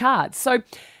pack of cards. So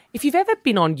if you've ever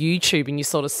been on YouTube and you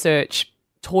sort of search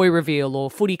toy reveal or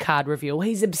footy card reveal,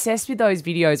 he's obsessed with those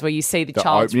videos where you see the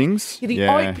child's openings?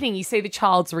 opening, you see the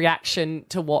child's reaction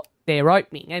to what they're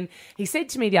opening. And he said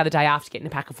to me the other day after getting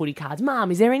a pack of footy cards, Mum,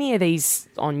 is there any of these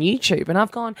on YouTube? And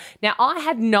I've gone, now I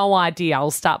had no idea, I'll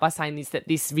start by saying this, that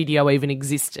this video even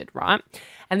existed, right?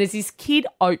 And there's this kid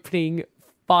opening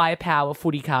Firepower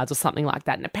footy cards or something like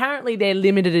that. And apparently they're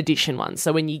limited edition ones.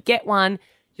 So when you get one,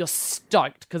 you're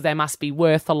stoked because they must be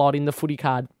worth a lot in the footy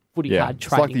card card it's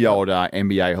trading. like the old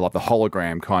NBA, like the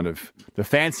hologram kind of, the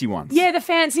fancy ones. Yeah, the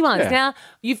fancy ones. Yeah. Now,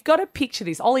 you've got to picture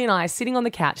this. Ollie and I are sitting on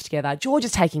the couch together. George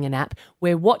is taking a nap.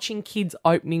 We're watching kids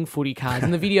opening footy cards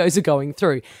and the videos are going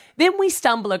through. Then we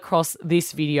stumble across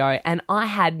this video and I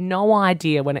had no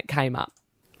idea when it came up.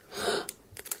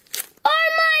 Oh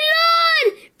my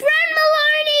lord! Brent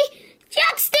Maloney!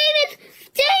 Jack Stevens!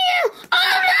 Do you?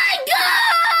 Oh my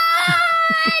god!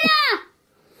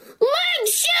 Luke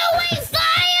Shuey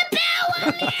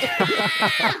Firepower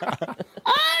Mirror!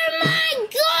 Oh my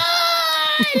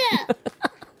god!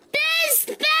 Best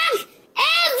back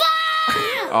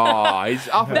ever! Oh, he's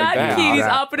up and That about. kid is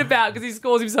up and about because he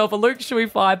scores himself a Luke Shuey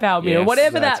Firepower mirror, Yes,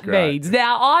 whatever that's that great. means.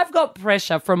 Now, I've got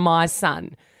pressure from my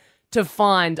son to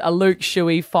find a Luke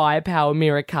Shuey Firepower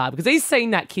mirror card because he's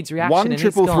seen that kid's reaction. One and he's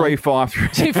triple gone, three 5 3.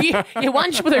 If you,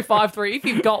 1-353. If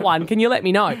you've got one, can you let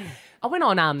me know? I went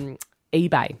on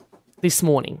eBay this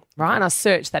morning, right, and I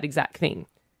searched that exact thing.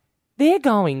 They're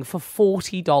going for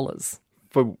 $40.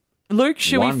 For Luke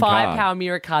Shuey one Firepower card.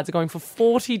 mirror cards are going for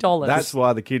 $40. That's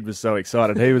why the kid was so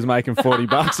excited. He was making $40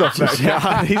 off that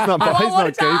card. He's not I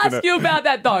wanted to keeping ask it. you about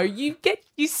that though. You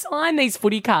sign these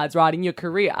footy cards, right, in your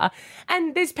career,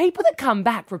 and there's people that come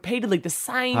back repeatedly, the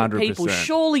same 100%. people.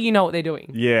 Surely you know what they're doing.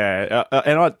 Yeah,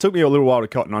 and it took me a little while to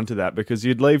cotton onto that because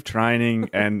you'd leave training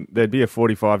and there'd be a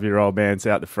 45-year-old man's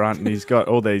out the front and he's got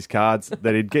all these cards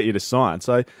that he'd get you to sign.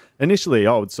 So initially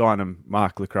I would sign them,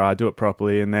 Mark Lecras, do it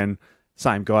properly, and then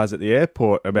same guys at the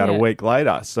airport about a week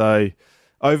later. So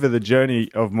over the journey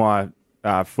of my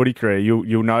footy career,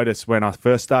 you'll notice when I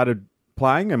first started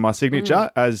playing and my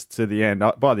signature as to the end.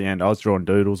 By the end, I was drawing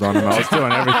doodles on them. I was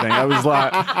doing everything. I was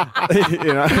like,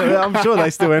 I'm sure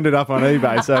they still ended up on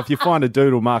eBay. So if you find a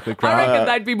doodle, Mark Lecras. I reckon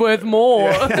they'd be worth more.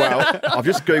 Well, I've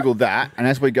just Googled that, and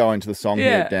as we go into the song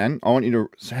here, Dan, I want you to.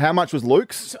 So how much was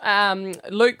Luke's?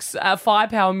 Luke's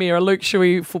Firepower mirror, Luke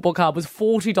Shuey football card, was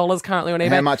 $40 currently on eBay.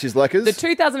 How much is Lecca's? The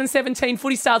 2017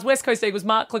 Footy Stars West Coast Eagles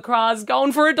Mark Lecras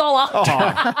going for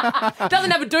 $1.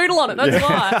 Doesn't have a doodle on it, that's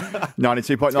why.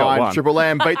 92.9 Triple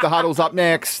M. Beat the Huddle's up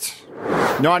next.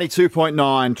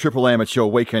 92.9 Triple M. It's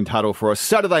your weekend huddle for a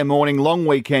Saturday morning, long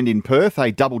weekend in Perth.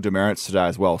 A double demerits today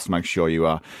as well, so make sure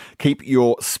you keep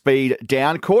your speed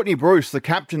down. Courtney Bruce, the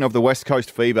captain of the West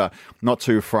Coast Fever, not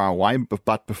too far away.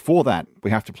 But before that,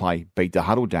 we have to play Beat the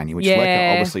Huddle, Danny, which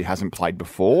Lecca obviously hasn't played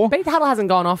before. Beat the Huddle hasn't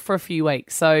gone off for a few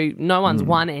weeks, so no one's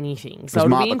won anything. So it'll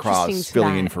Mark be interesting Lecras filling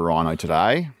today. in for Rhino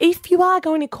today. If you are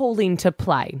going to call in to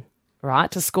play, right,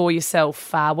 to score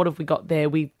yourself, what have we got there?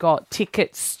 We've got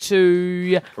tickets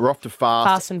to We're off to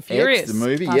Fast and Furious. X, the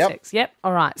movie. Fast Yep. X, yep.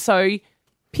 All right, so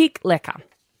pick Lecca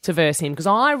to verse him because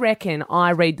I reckon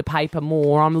I read the paper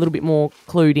more. I'm a little bit more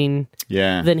clued in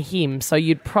than him, so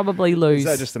you'd probably lose. Is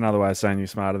that just another way of saying you're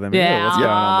smarter than me? Yeah. Or what's going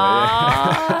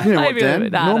on there? You know what, Maybe Dan? a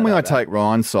bit. No, Normally no, I take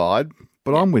Ryan's side,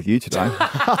 But I'm with you today.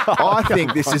 I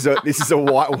think this is a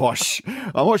whitewash.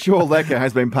 I'm not sure Lecca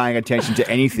has been paying attention to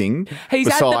anything He's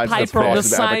had the besides paper on the price of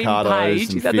same avocados page.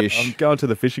 and He's had the- fish. I'm going to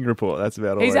the fishing report. That's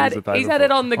about all. He's I had use the paper he's had for.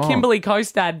 it on the Kimberley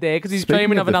Coast ad there because he's Speaking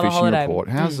dreaming of the another fishing holiday. report,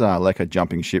 how's Lecca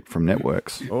jumping ship from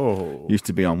networks? Oh, Used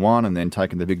to be on one and then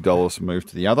taking the big dollars to move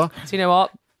to the other. Do you know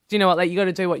what? Like, you got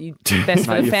to do what you do best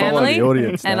for Mate, the you follow family, the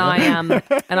audience, and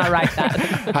don't I rate that.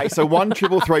 Hey, so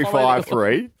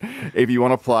 1-333-553. If you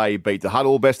want to play Beat the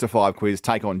Huddle best of 5 quiz,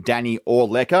 take on Danny or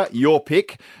Lecca. Your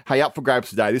pick. Hey, up for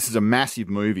grabs today. This is a massive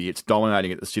movie. It's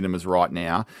dominating at the cinemas right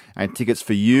now, and tickets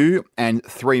for you and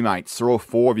 3 mates. So all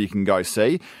 4 of you can go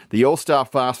see. The All-Star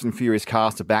Fast and Furious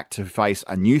cast are back to face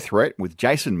a new threat with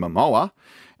Jason Momoa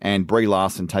and Brie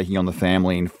Larson taking on the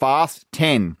family in Fast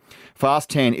 10. Fast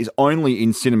 10 is only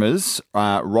in cinemas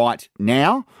right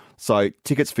now. So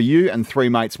tickets for you and 3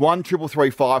 mates.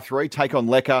 1-333-553. Take on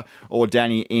Lecca or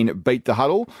Danny in Beat the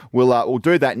Huddle. We'll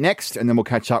do that next, and then we'll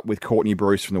catch up with Courtney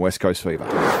Bruce from the West Coast Fever.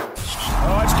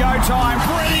 Oh, it's go time.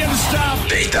 Brilliant stuff.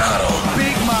 Beat the Huddle.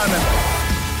 Big moment.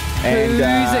 And, Who's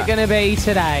it going to be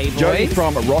today, boys? Jody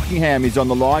from Rockingham is on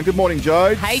the line. Good morning,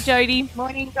 Jode. Hey, Jody.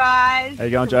 Morning, guys. How you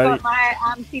going, I've Jody? got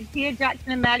my kids here,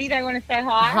 Jackson and Maddie. They want to say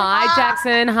hi. Hi,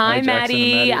 Jackson. Hi, Hey, Jackson and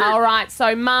Maddie. Maddie. All right.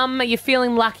 So, Mum, are you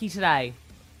feeling lucky today?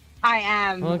 I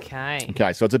am. Okay.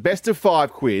 Okay, so it's a best of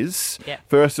 5 quiz. Yep.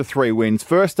 First of 3 wins.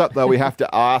 First up, though, we have to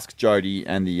ask Jody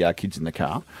and the kids in the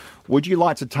car, would you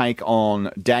like to take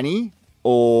on Danny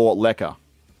or Lecca?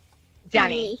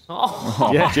 Danny.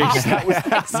 Oh, Yeah. Jeez, that was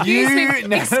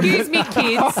excuse me,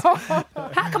 kids.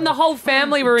 How come the whole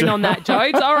family were in on that,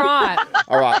 Jodes? All right.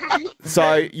 All right.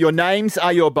 So your names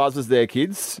are your buzzers there,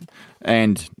 kids.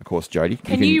 And, of course, Jody.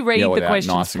 Can you read yell the it out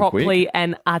questions nice and quick. properly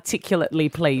and articulately,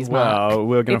 please, Mark? Well,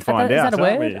 we're going to find Is out. that a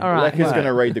aren't word? we? All right. Lecca's going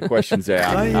to read the questions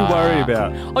out. Don't you worry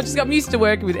about. I just got used to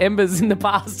working with Embers in the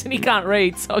past and he can't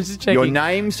read, so I was just checking. Your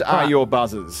names are Right. your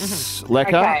buzzers. Lecca,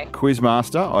 Okay.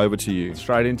 Quizmaster, over to you.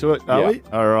 Straight into it, are Yeah. we?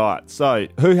 All right. So,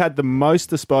 who had the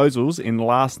most disposals in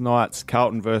last night's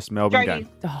Carlton versus Melbourne Jody. game?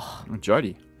 Oh.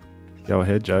 Jody. Go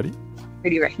ahead, Jody. Who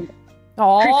do you reckon?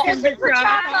 Oh,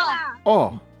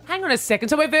 Oh, hang on a second.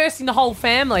 So we're versing the whole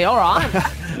family. All right.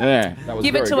 yeah. That was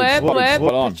Give it very to good. her,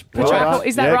 Spot on. Petrarca,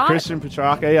 is that yeah, right? Christian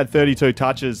Petrarca. He had 32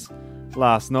 touches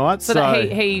last night. So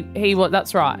that he was.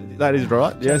 That's right. That is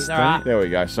right. Yes, all right. There we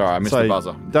go. Sorry, I missed So the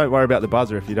buzzer. don't worry about the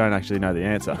buzzer if you don't actually know the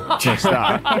answer. For a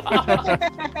start.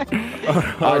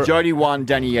 Jody won,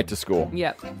 Danny yet to score.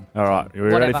 Yep. All right. Are we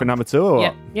ready Whatever. for number 2? Or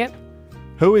Yep. Yep.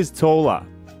 Who is taller,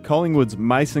 Collingwood's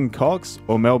Mason Cox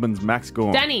or Melbourne's Max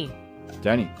Gawn? Danny.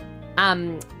 Danny.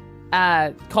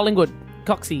 Collingwood.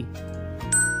 Coxie.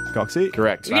 Coxie?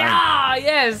 Correct. Yeah.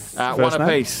 Yes. One First name?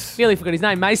 apiece. Nearly forgot his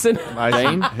name. Mason.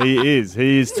 Mason. He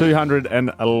is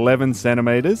 211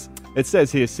 centimetres. It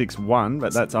says here 6'1",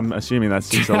 but I'm assuming that's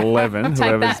 6'11",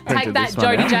 whoever's printed Take that, this one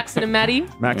Jody out. Jackson and Maddie.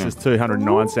 Max is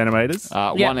 209 centimetres.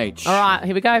 Yep. One each. All right.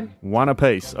 Here we go. One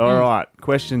apiece. All right.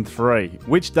 Question 3.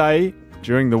 Which day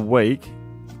during the week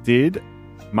did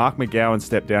Mark McGowan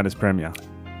step down as Premier?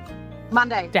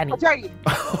 Monday. Danny. Jody.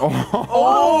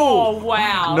 Oh,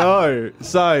 wow. No.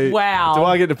 So, Wow. do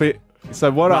I get to pick? So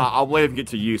what No, I... I'll let him get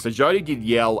to you. So Jody did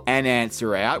yell and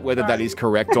answer out, whether that is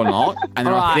correct or not. And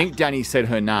then I Right. think Danny said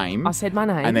her name. I said my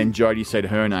name. And then Jody said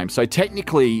her name. So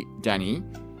technically, Danny,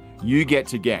 you get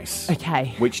to guess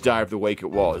Okay. which day of the week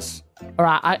it was. All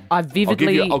right. I I'll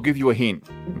vividly. give you a hint.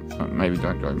 Maybe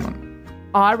don't go on.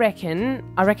 I reckon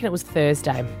it was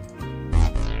Thursday.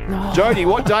 No. Jody,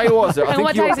 what day was it? I Hang on, think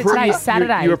what you day were is it pretty, today?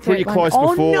 Saturday. You were pretty close oh,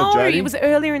 before, no, Jody. it was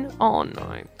earlier in. Oh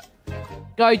no.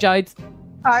 Go, Jodes.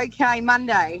 Okay,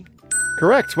 Monday.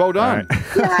 Correct. Well done.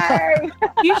 Yay.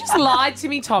 You just lied to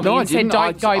me, Tommy, No, I and said didn't.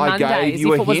 don't go I Monday gave as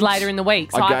you if a it was hint. later in the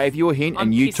week. So I gave you a hint I'm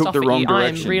and you pissed took off the at wrong you.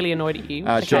 direction. I'm really annoyed at you.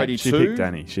 Jody, She 2. picked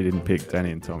Danny. She didn't pick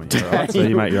Danny and Tommy. All right, so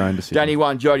you make your own decision. Danny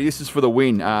 1. Jody, this is for the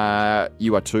win.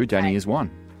 You are 2. Danny is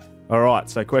 1. All right,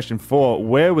 so question 4.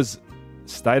 Where was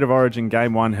State of Origin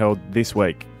Game 1 held this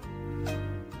week?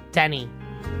 Danny.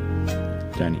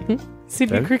 Danny.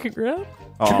 Sydney Danny? Cricket Ground.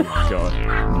 Oh, my God.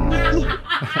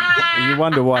 You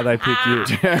wonder why they picked you.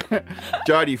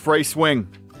 Jody, free swing.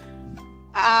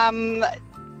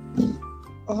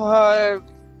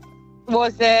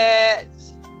 Was it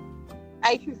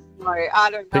Acres? No, I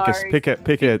don't know. Pick a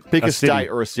Pick a city. state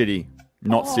or a city.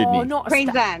 Not Sydney. Not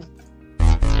Queensland.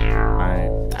 Right.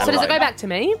 So does it go back to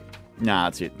me? Nah,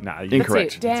 that's it. No,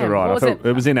 Incorrect. Damn. It's all right. What was I thought it?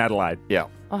 it was in Adelaide. Yeah.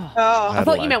 I thought you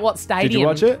Adelaide. meant what stadium. Did you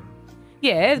watch it?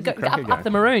 Yeah, up the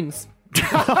Maroons.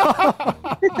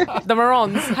 The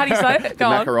Maroons. How do you say it? Go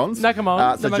on. Macarons.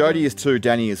 Macarons. So The Jody is 2,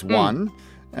 Danny is 1.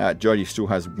 Jody still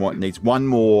needs one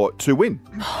more to win.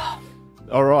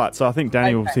 All right, so I think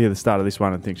Danny will hear the start of this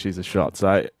one and think she's a shot.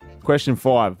 So, question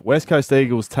 5. West Coast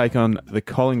Eagles take on the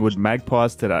Collingwood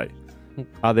Magpies today.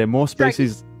 Are there more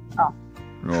species... Oh,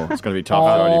 it's going to be tough,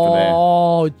 Jodie, for there.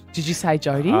 Oh, did you say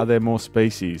Jodie? Are there more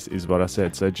species, is what I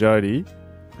said. So, Jodie...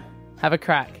 Have a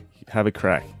crack. Have a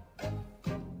crack.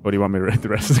 Or do you want me to read the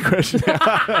rest of the question?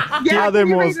 Yeah, Are there can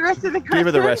you more... read the rest of the question? Give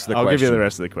her the rest of the I'll question. give you the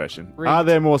rest of the question. Read. Are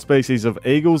there more species of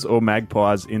eagles or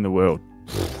magpies in the world?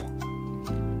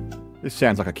 This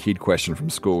sounds like a kid question from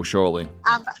school, surely.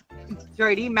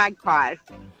 Jodie, magpies.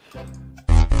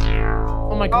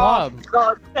 Oh, my God. Oh,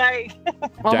 God's sake. Oh,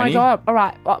 my Danny? God. All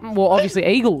right. Well, obviously,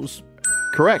 eagles.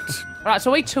 Correct. All right,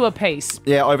 so we 2 apiece.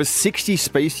 Yeah, over 60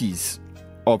 species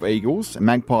of eagles.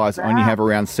 Magpies only have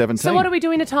around 17. So what are we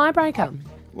doing a tiebreaker?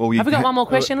 Well, Have we got one more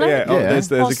question left? Yeah,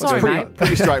 there's sorry, a mate.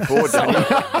 Pretty straightforward, Danny.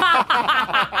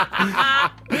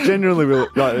 Generally, we'll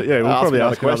probably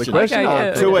ask another question. Okay,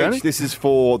 yeah. 2 each. This is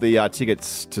for the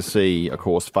tickets to see, of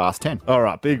course, Fast 10. All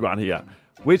right, big one here.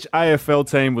 Which AFL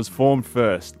team was formed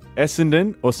first,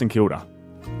 Essendon or St Kilda?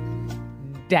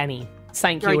 Danny.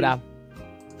 St Kilda.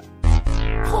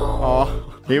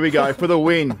 Oh, here we go for the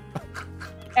win.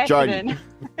 Jodie.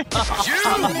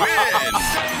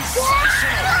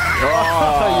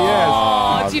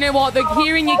 Oh, do you know what?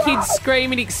 Hearing your kids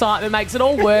scream in excitement makes it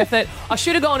all worth it. I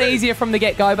should have gone easier from the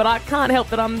get-go, but I can't help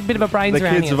that I'm a bit of a brains The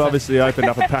around kids here. have obviously opened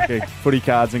up a pack of footy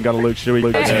cards and got a Luke Shuey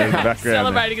in the background.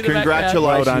 Celebrating in the Congratulations,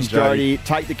 Well done, Jodie. Jodie.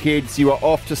 Take the kids. You are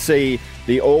off to see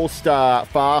the all-star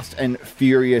Fast and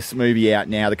Furious movie out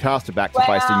now. The cast are back to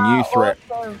face a new threat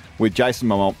with Jason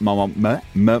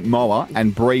Momoa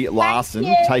and Brie Larson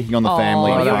taking on the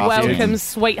family. Oh, in you're Fast 10. welcome,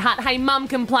 sweetheart. Hey, Mum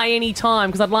can play any time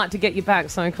because I'd like to get you back,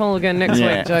 so call again next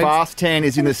Yeah, week, Jokes. Fast 10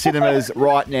 is in the cinemas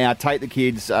right now. Take the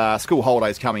kids. School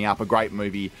holidays coming up. A great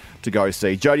movie to go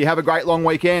see. Jodie, have a great long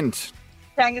weekend.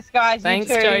 Thanks, guys. Thanks,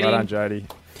 you too. Jodie. Well done, Jodie.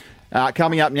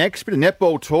 Coming up next, bit of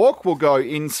netball talk. We'll go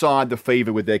inside the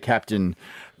Fever with their captain,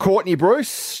 Courtney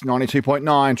Bruce.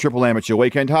 92.9 Triple M at your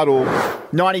weekend huddle.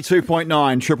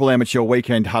 92.9 Triple M at your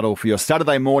weekend huddle for your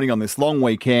Saturday morning on this long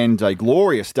weekend. A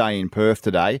glorious day in Perth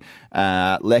today.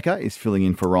 Lecras is filling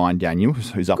in for Ryan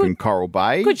Daniels, who's up in Coral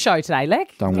Bay. Good show today,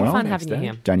 Lek. Done well. Fun having you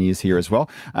here. Danny is here as well.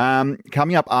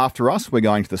 Coming up after us, we're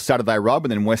going to the Saturday Rub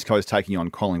and then West Coast taking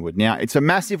on Collingwood. Now, it's a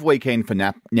massive weekend for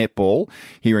netball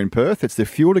here in Perth. It's the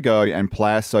Fuel to Go and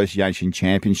Player Association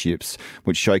Championships,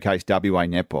 which showcase WA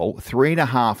netball.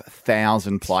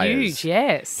 3,500 players Huge,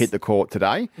 yes. hit the court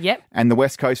today. Yep. And the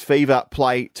West Coast Fever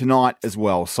play tonight as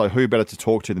well. So who better to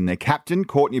talk to than their captain,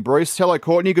 Courtney Bruce. Hello,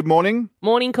 Courtney. Good morning.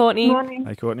 Morning, Courtney. Morning.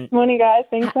 Hey, Courtney. Morning, guys.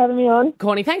 Thanks for having me on.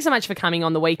 Courtney, thanks so much for coming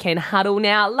on the Weekend Huddle.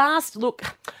 Now, let's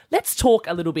talk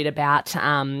a little bit about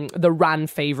the run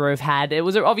Fever have had. It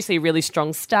was obviously a really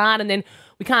strong start, and then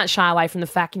we can't shy away from the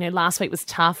fact, last week was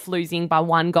tough, losing by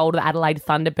 1 goal to the Adelaide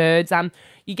Thunderbirds.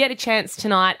 You get a chance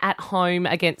tonight at home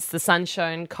against the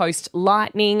Sunshine Coast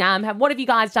Lightning. What have you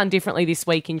guys done differently this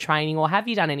week in training, or have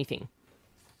you done anything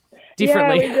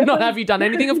differently? Yeah, Not have you done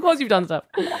anything? Of course you've done stuff.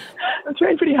 I've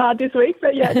trained pretty hard this week,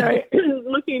 but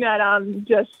looking at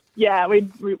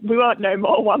we won't know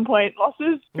more 1-point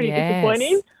losses. Pretty Yes.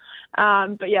 disappointing.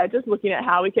 Just looking at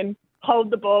how we can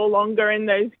hold the ball longer in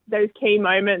those key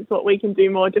moments, what we can do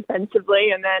more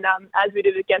defensively, and then as we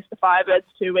did against the Firebirds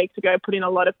 2 weeks ago, putting a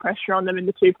lot of pressure on them in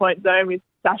the 2-point zone with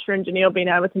Sasha and Janelle being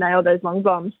able to nail those long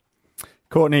bombs.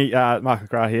 Courtney, Mark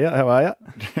McGrath here. How are you?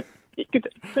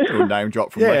 Little name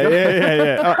drop from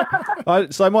Yeah.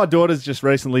 So my daughter's just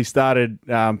recently started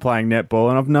playing netball,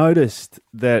 and I've noticed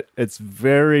that it's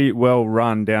very well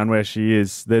run down where she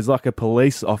is. There's like a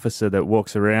police officer that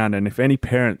walks around, and if any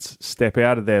parents step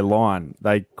out of their line,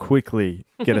 they quickly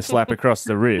get a slap across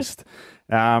the wrist.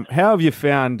 How have you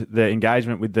found the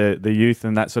engagement with the youth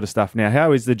and that sort of stuff now?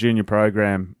 How is the junior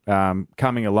program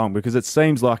coming along? Because it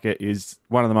seems like it is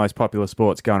one of the most popular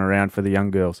sports going around for the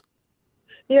young girls.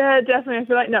 Yeah, definitely. I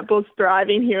feel like netball's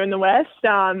thriving here in the West.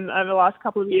 Over the last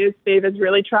couple of years, Fever's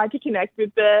really tried to connect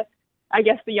with the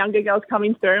younger girls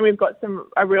coming through, and we've got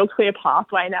a real clear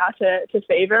pathway now to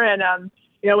Fever. And,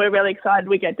 we're really excited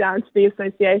we get down to the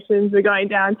associations. We're going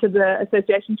down to the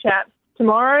association champs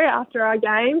tomorrow after our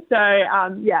game. So,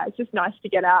 it's just nice to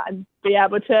get out and be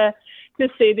able to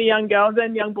see the young girls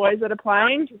and young boys that are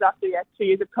playing, because after 2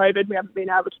 years of COVID, we haven't been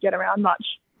able to get around much.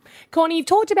 Courtney, you've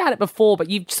talked about it before, but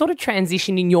you've sort of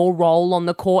transitioned in your role on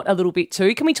the court a little bit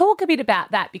too. Can we talk a bit about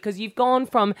that? Because you've gone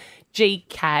from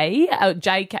GK,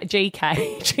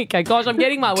 gosh, I'm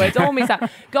getting my words all mixed up,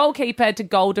 goalkeeper to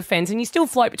goal defence, and you still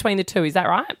float between the two, is that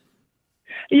right?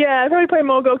 Yeah, I probably play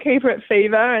more goalkeeper at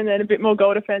Fever and then a bit more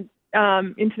goal defence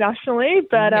internationally.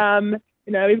 But,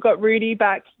 we've got Rudy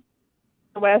back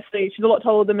the West. She's a lot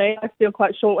taller than me. I feel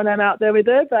quite short when I'm out there with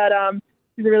her, but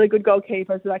she's a really good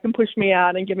goalkeeper, so that can push me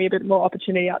out and give me a bit more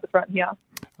opportunity out the front here.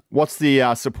 What's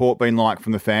the support been like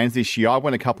from the fans this year? I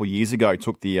went a couple of years ago,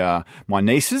 took the my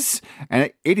nieces,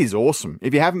 and it is awesome.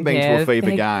 If you haven't been to a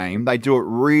Fever game, they do it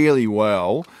really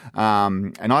well,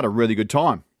 and I had a really good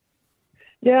time.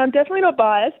 Yeah, I'm definitely not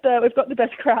biased, but we've got the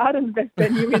best crowd and the best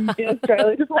venue in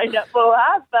Australia to play netball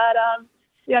at. But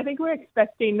yeah, I think we're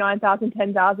expecting 9,000,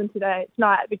 10,000 tonight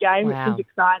at the game, which is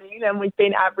exciting, and we've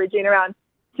been averaging around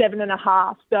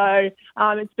 7.5. So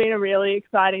it's been a really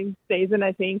exciting season,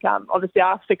 I think. Obviously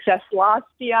our success last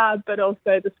year, but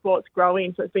also the sport's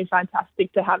growing. So it's been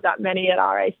fantastic to have that many at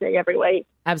RAC every week.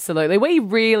 Absolutely. We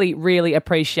really, really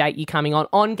appreciate you coming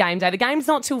on game day. The game's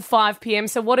not till 5 p.m.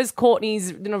 So what does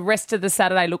Courtney's rest of the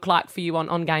Saturday look like for you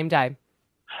on game day?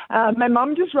 My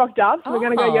mum just rocked up, so we're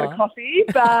going to go get a coffee.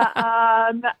 But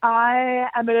I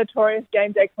am a notorious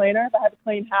game day cleaner. If I have a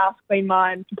clean house, clean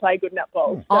mind, can play good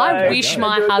netball. So I wish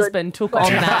my husband took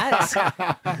on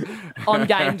that on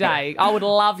game day. I would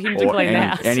love him to clean the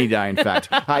house. Any day, in fact.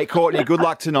 Hey, Courtney, good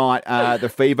luck tonight. The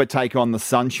Fever take on the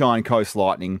Sunshine Coast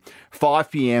Lightning,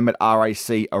 5 p.m. at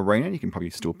RAC Arena. You can probably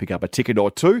still pick up a ticket or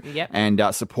two and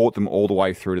support them all the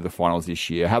way through to the finals this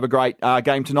year. Have a great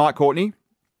game tonight, Courtney.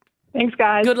 Thanks,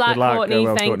 guys. Good luck, Courtney.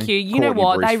 Well, Thank Courtney. you. You know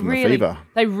what? Courtney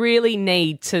They really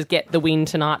need to get the win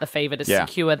tonight, the Fever, to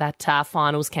secure that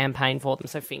finals campaign for them.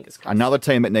 So fingers crossed. Another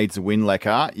team that needs a win,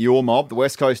 Lecras, your mob, the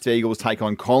West Coast Eagles, take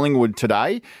on Collingwood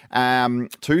today.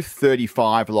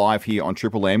 2:35 live here on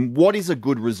Triple M. What is a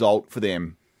good result for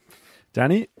them?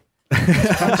 Danny? So,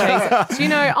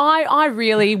 I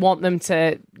really want them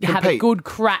to have a good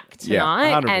crack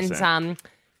tonight. 100%. And,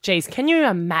 geez, can you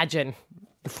imagine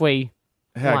if we...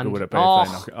 How good would it be if they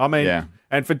knock it? I mean,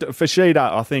 and for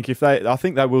Sheeta, I think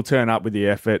they will turn up with the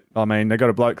effort. I mean, they got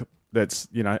a bloke that's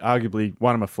arguably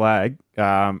won him a flag.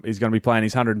 He's going to be playing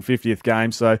his 150th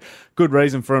game, so good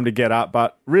reason for him to get up.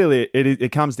 But really,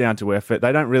 it comes down to effort.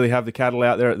 They don't really have the cattle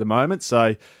out there at the moment,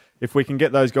 so if we can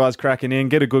get those guys cracking in,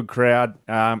 get a good crowd,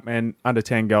 and under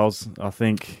 10 goals, I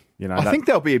think. I think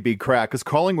there'll be a big crowd because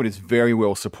Collingwood is very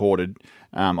well supported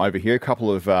over here. A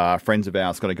couple of friends of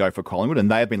ours got to go for Collingwood, and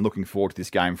they have been looking forward to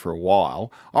this game for a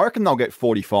while. I reckon they'll get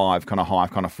 45, kind of high,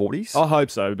 kind of 40s. I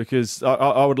hope so because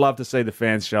I would love to see the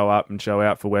fans show up and show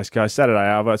out for West Coast Saturday.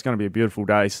 Arvo, it's going to be a beautiful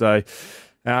day, so.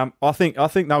 I think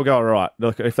they'll go all right.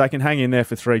 Look, if they can hang in there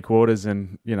for 3 quarters,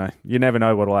 and you never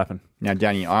know what'll happen. Now,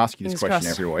 Danny, I ask you this question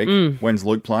every week. When's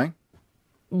Luke playing?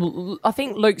 I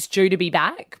think Luke's due to be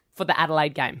back for the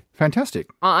Adelaide game. Fantastic.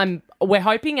 We're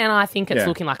hoping, and I think it's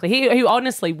looking likely. He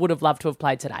honestly would have loved to have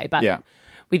played today, but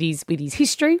with his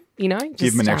history, just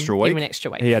give him an extra week. Give him an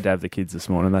extra week. He had to have the kids this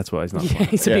morning. That's why he's not.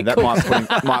 He's a bit that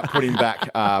quick. might put him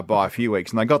back by a few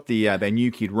weeks. And they got their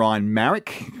new kid Ryan Marrick,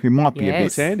 who might be a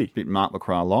bit Mark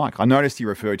Lecras like. I noticed he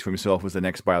referred to himself as the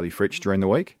next Bailey Fritsch during the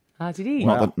week. Did he?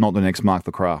 Not the next Mark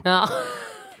Lecras. Oh.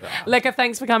 Lecca,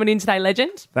 thanks for coming in today,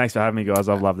 legend. Thanks for having me, guys.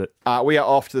 I've loved it. We are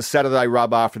off to the Saturday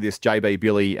rub after this. JB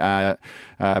Billy,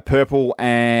 Purple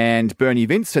and Bernie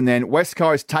Vince. And then West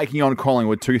Coast taking on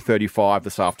Collingwood 2:35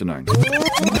 this afternoon.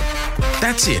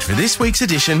 That's it for this week's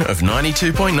edition of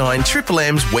 92.9 Triple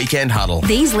M's Weekend Huddle.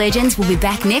 These legends will be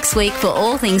back next week for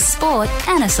all things sport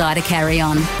and a side of carry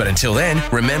on. But until then,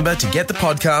 remember to get the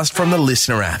podcast from the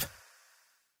Listener app.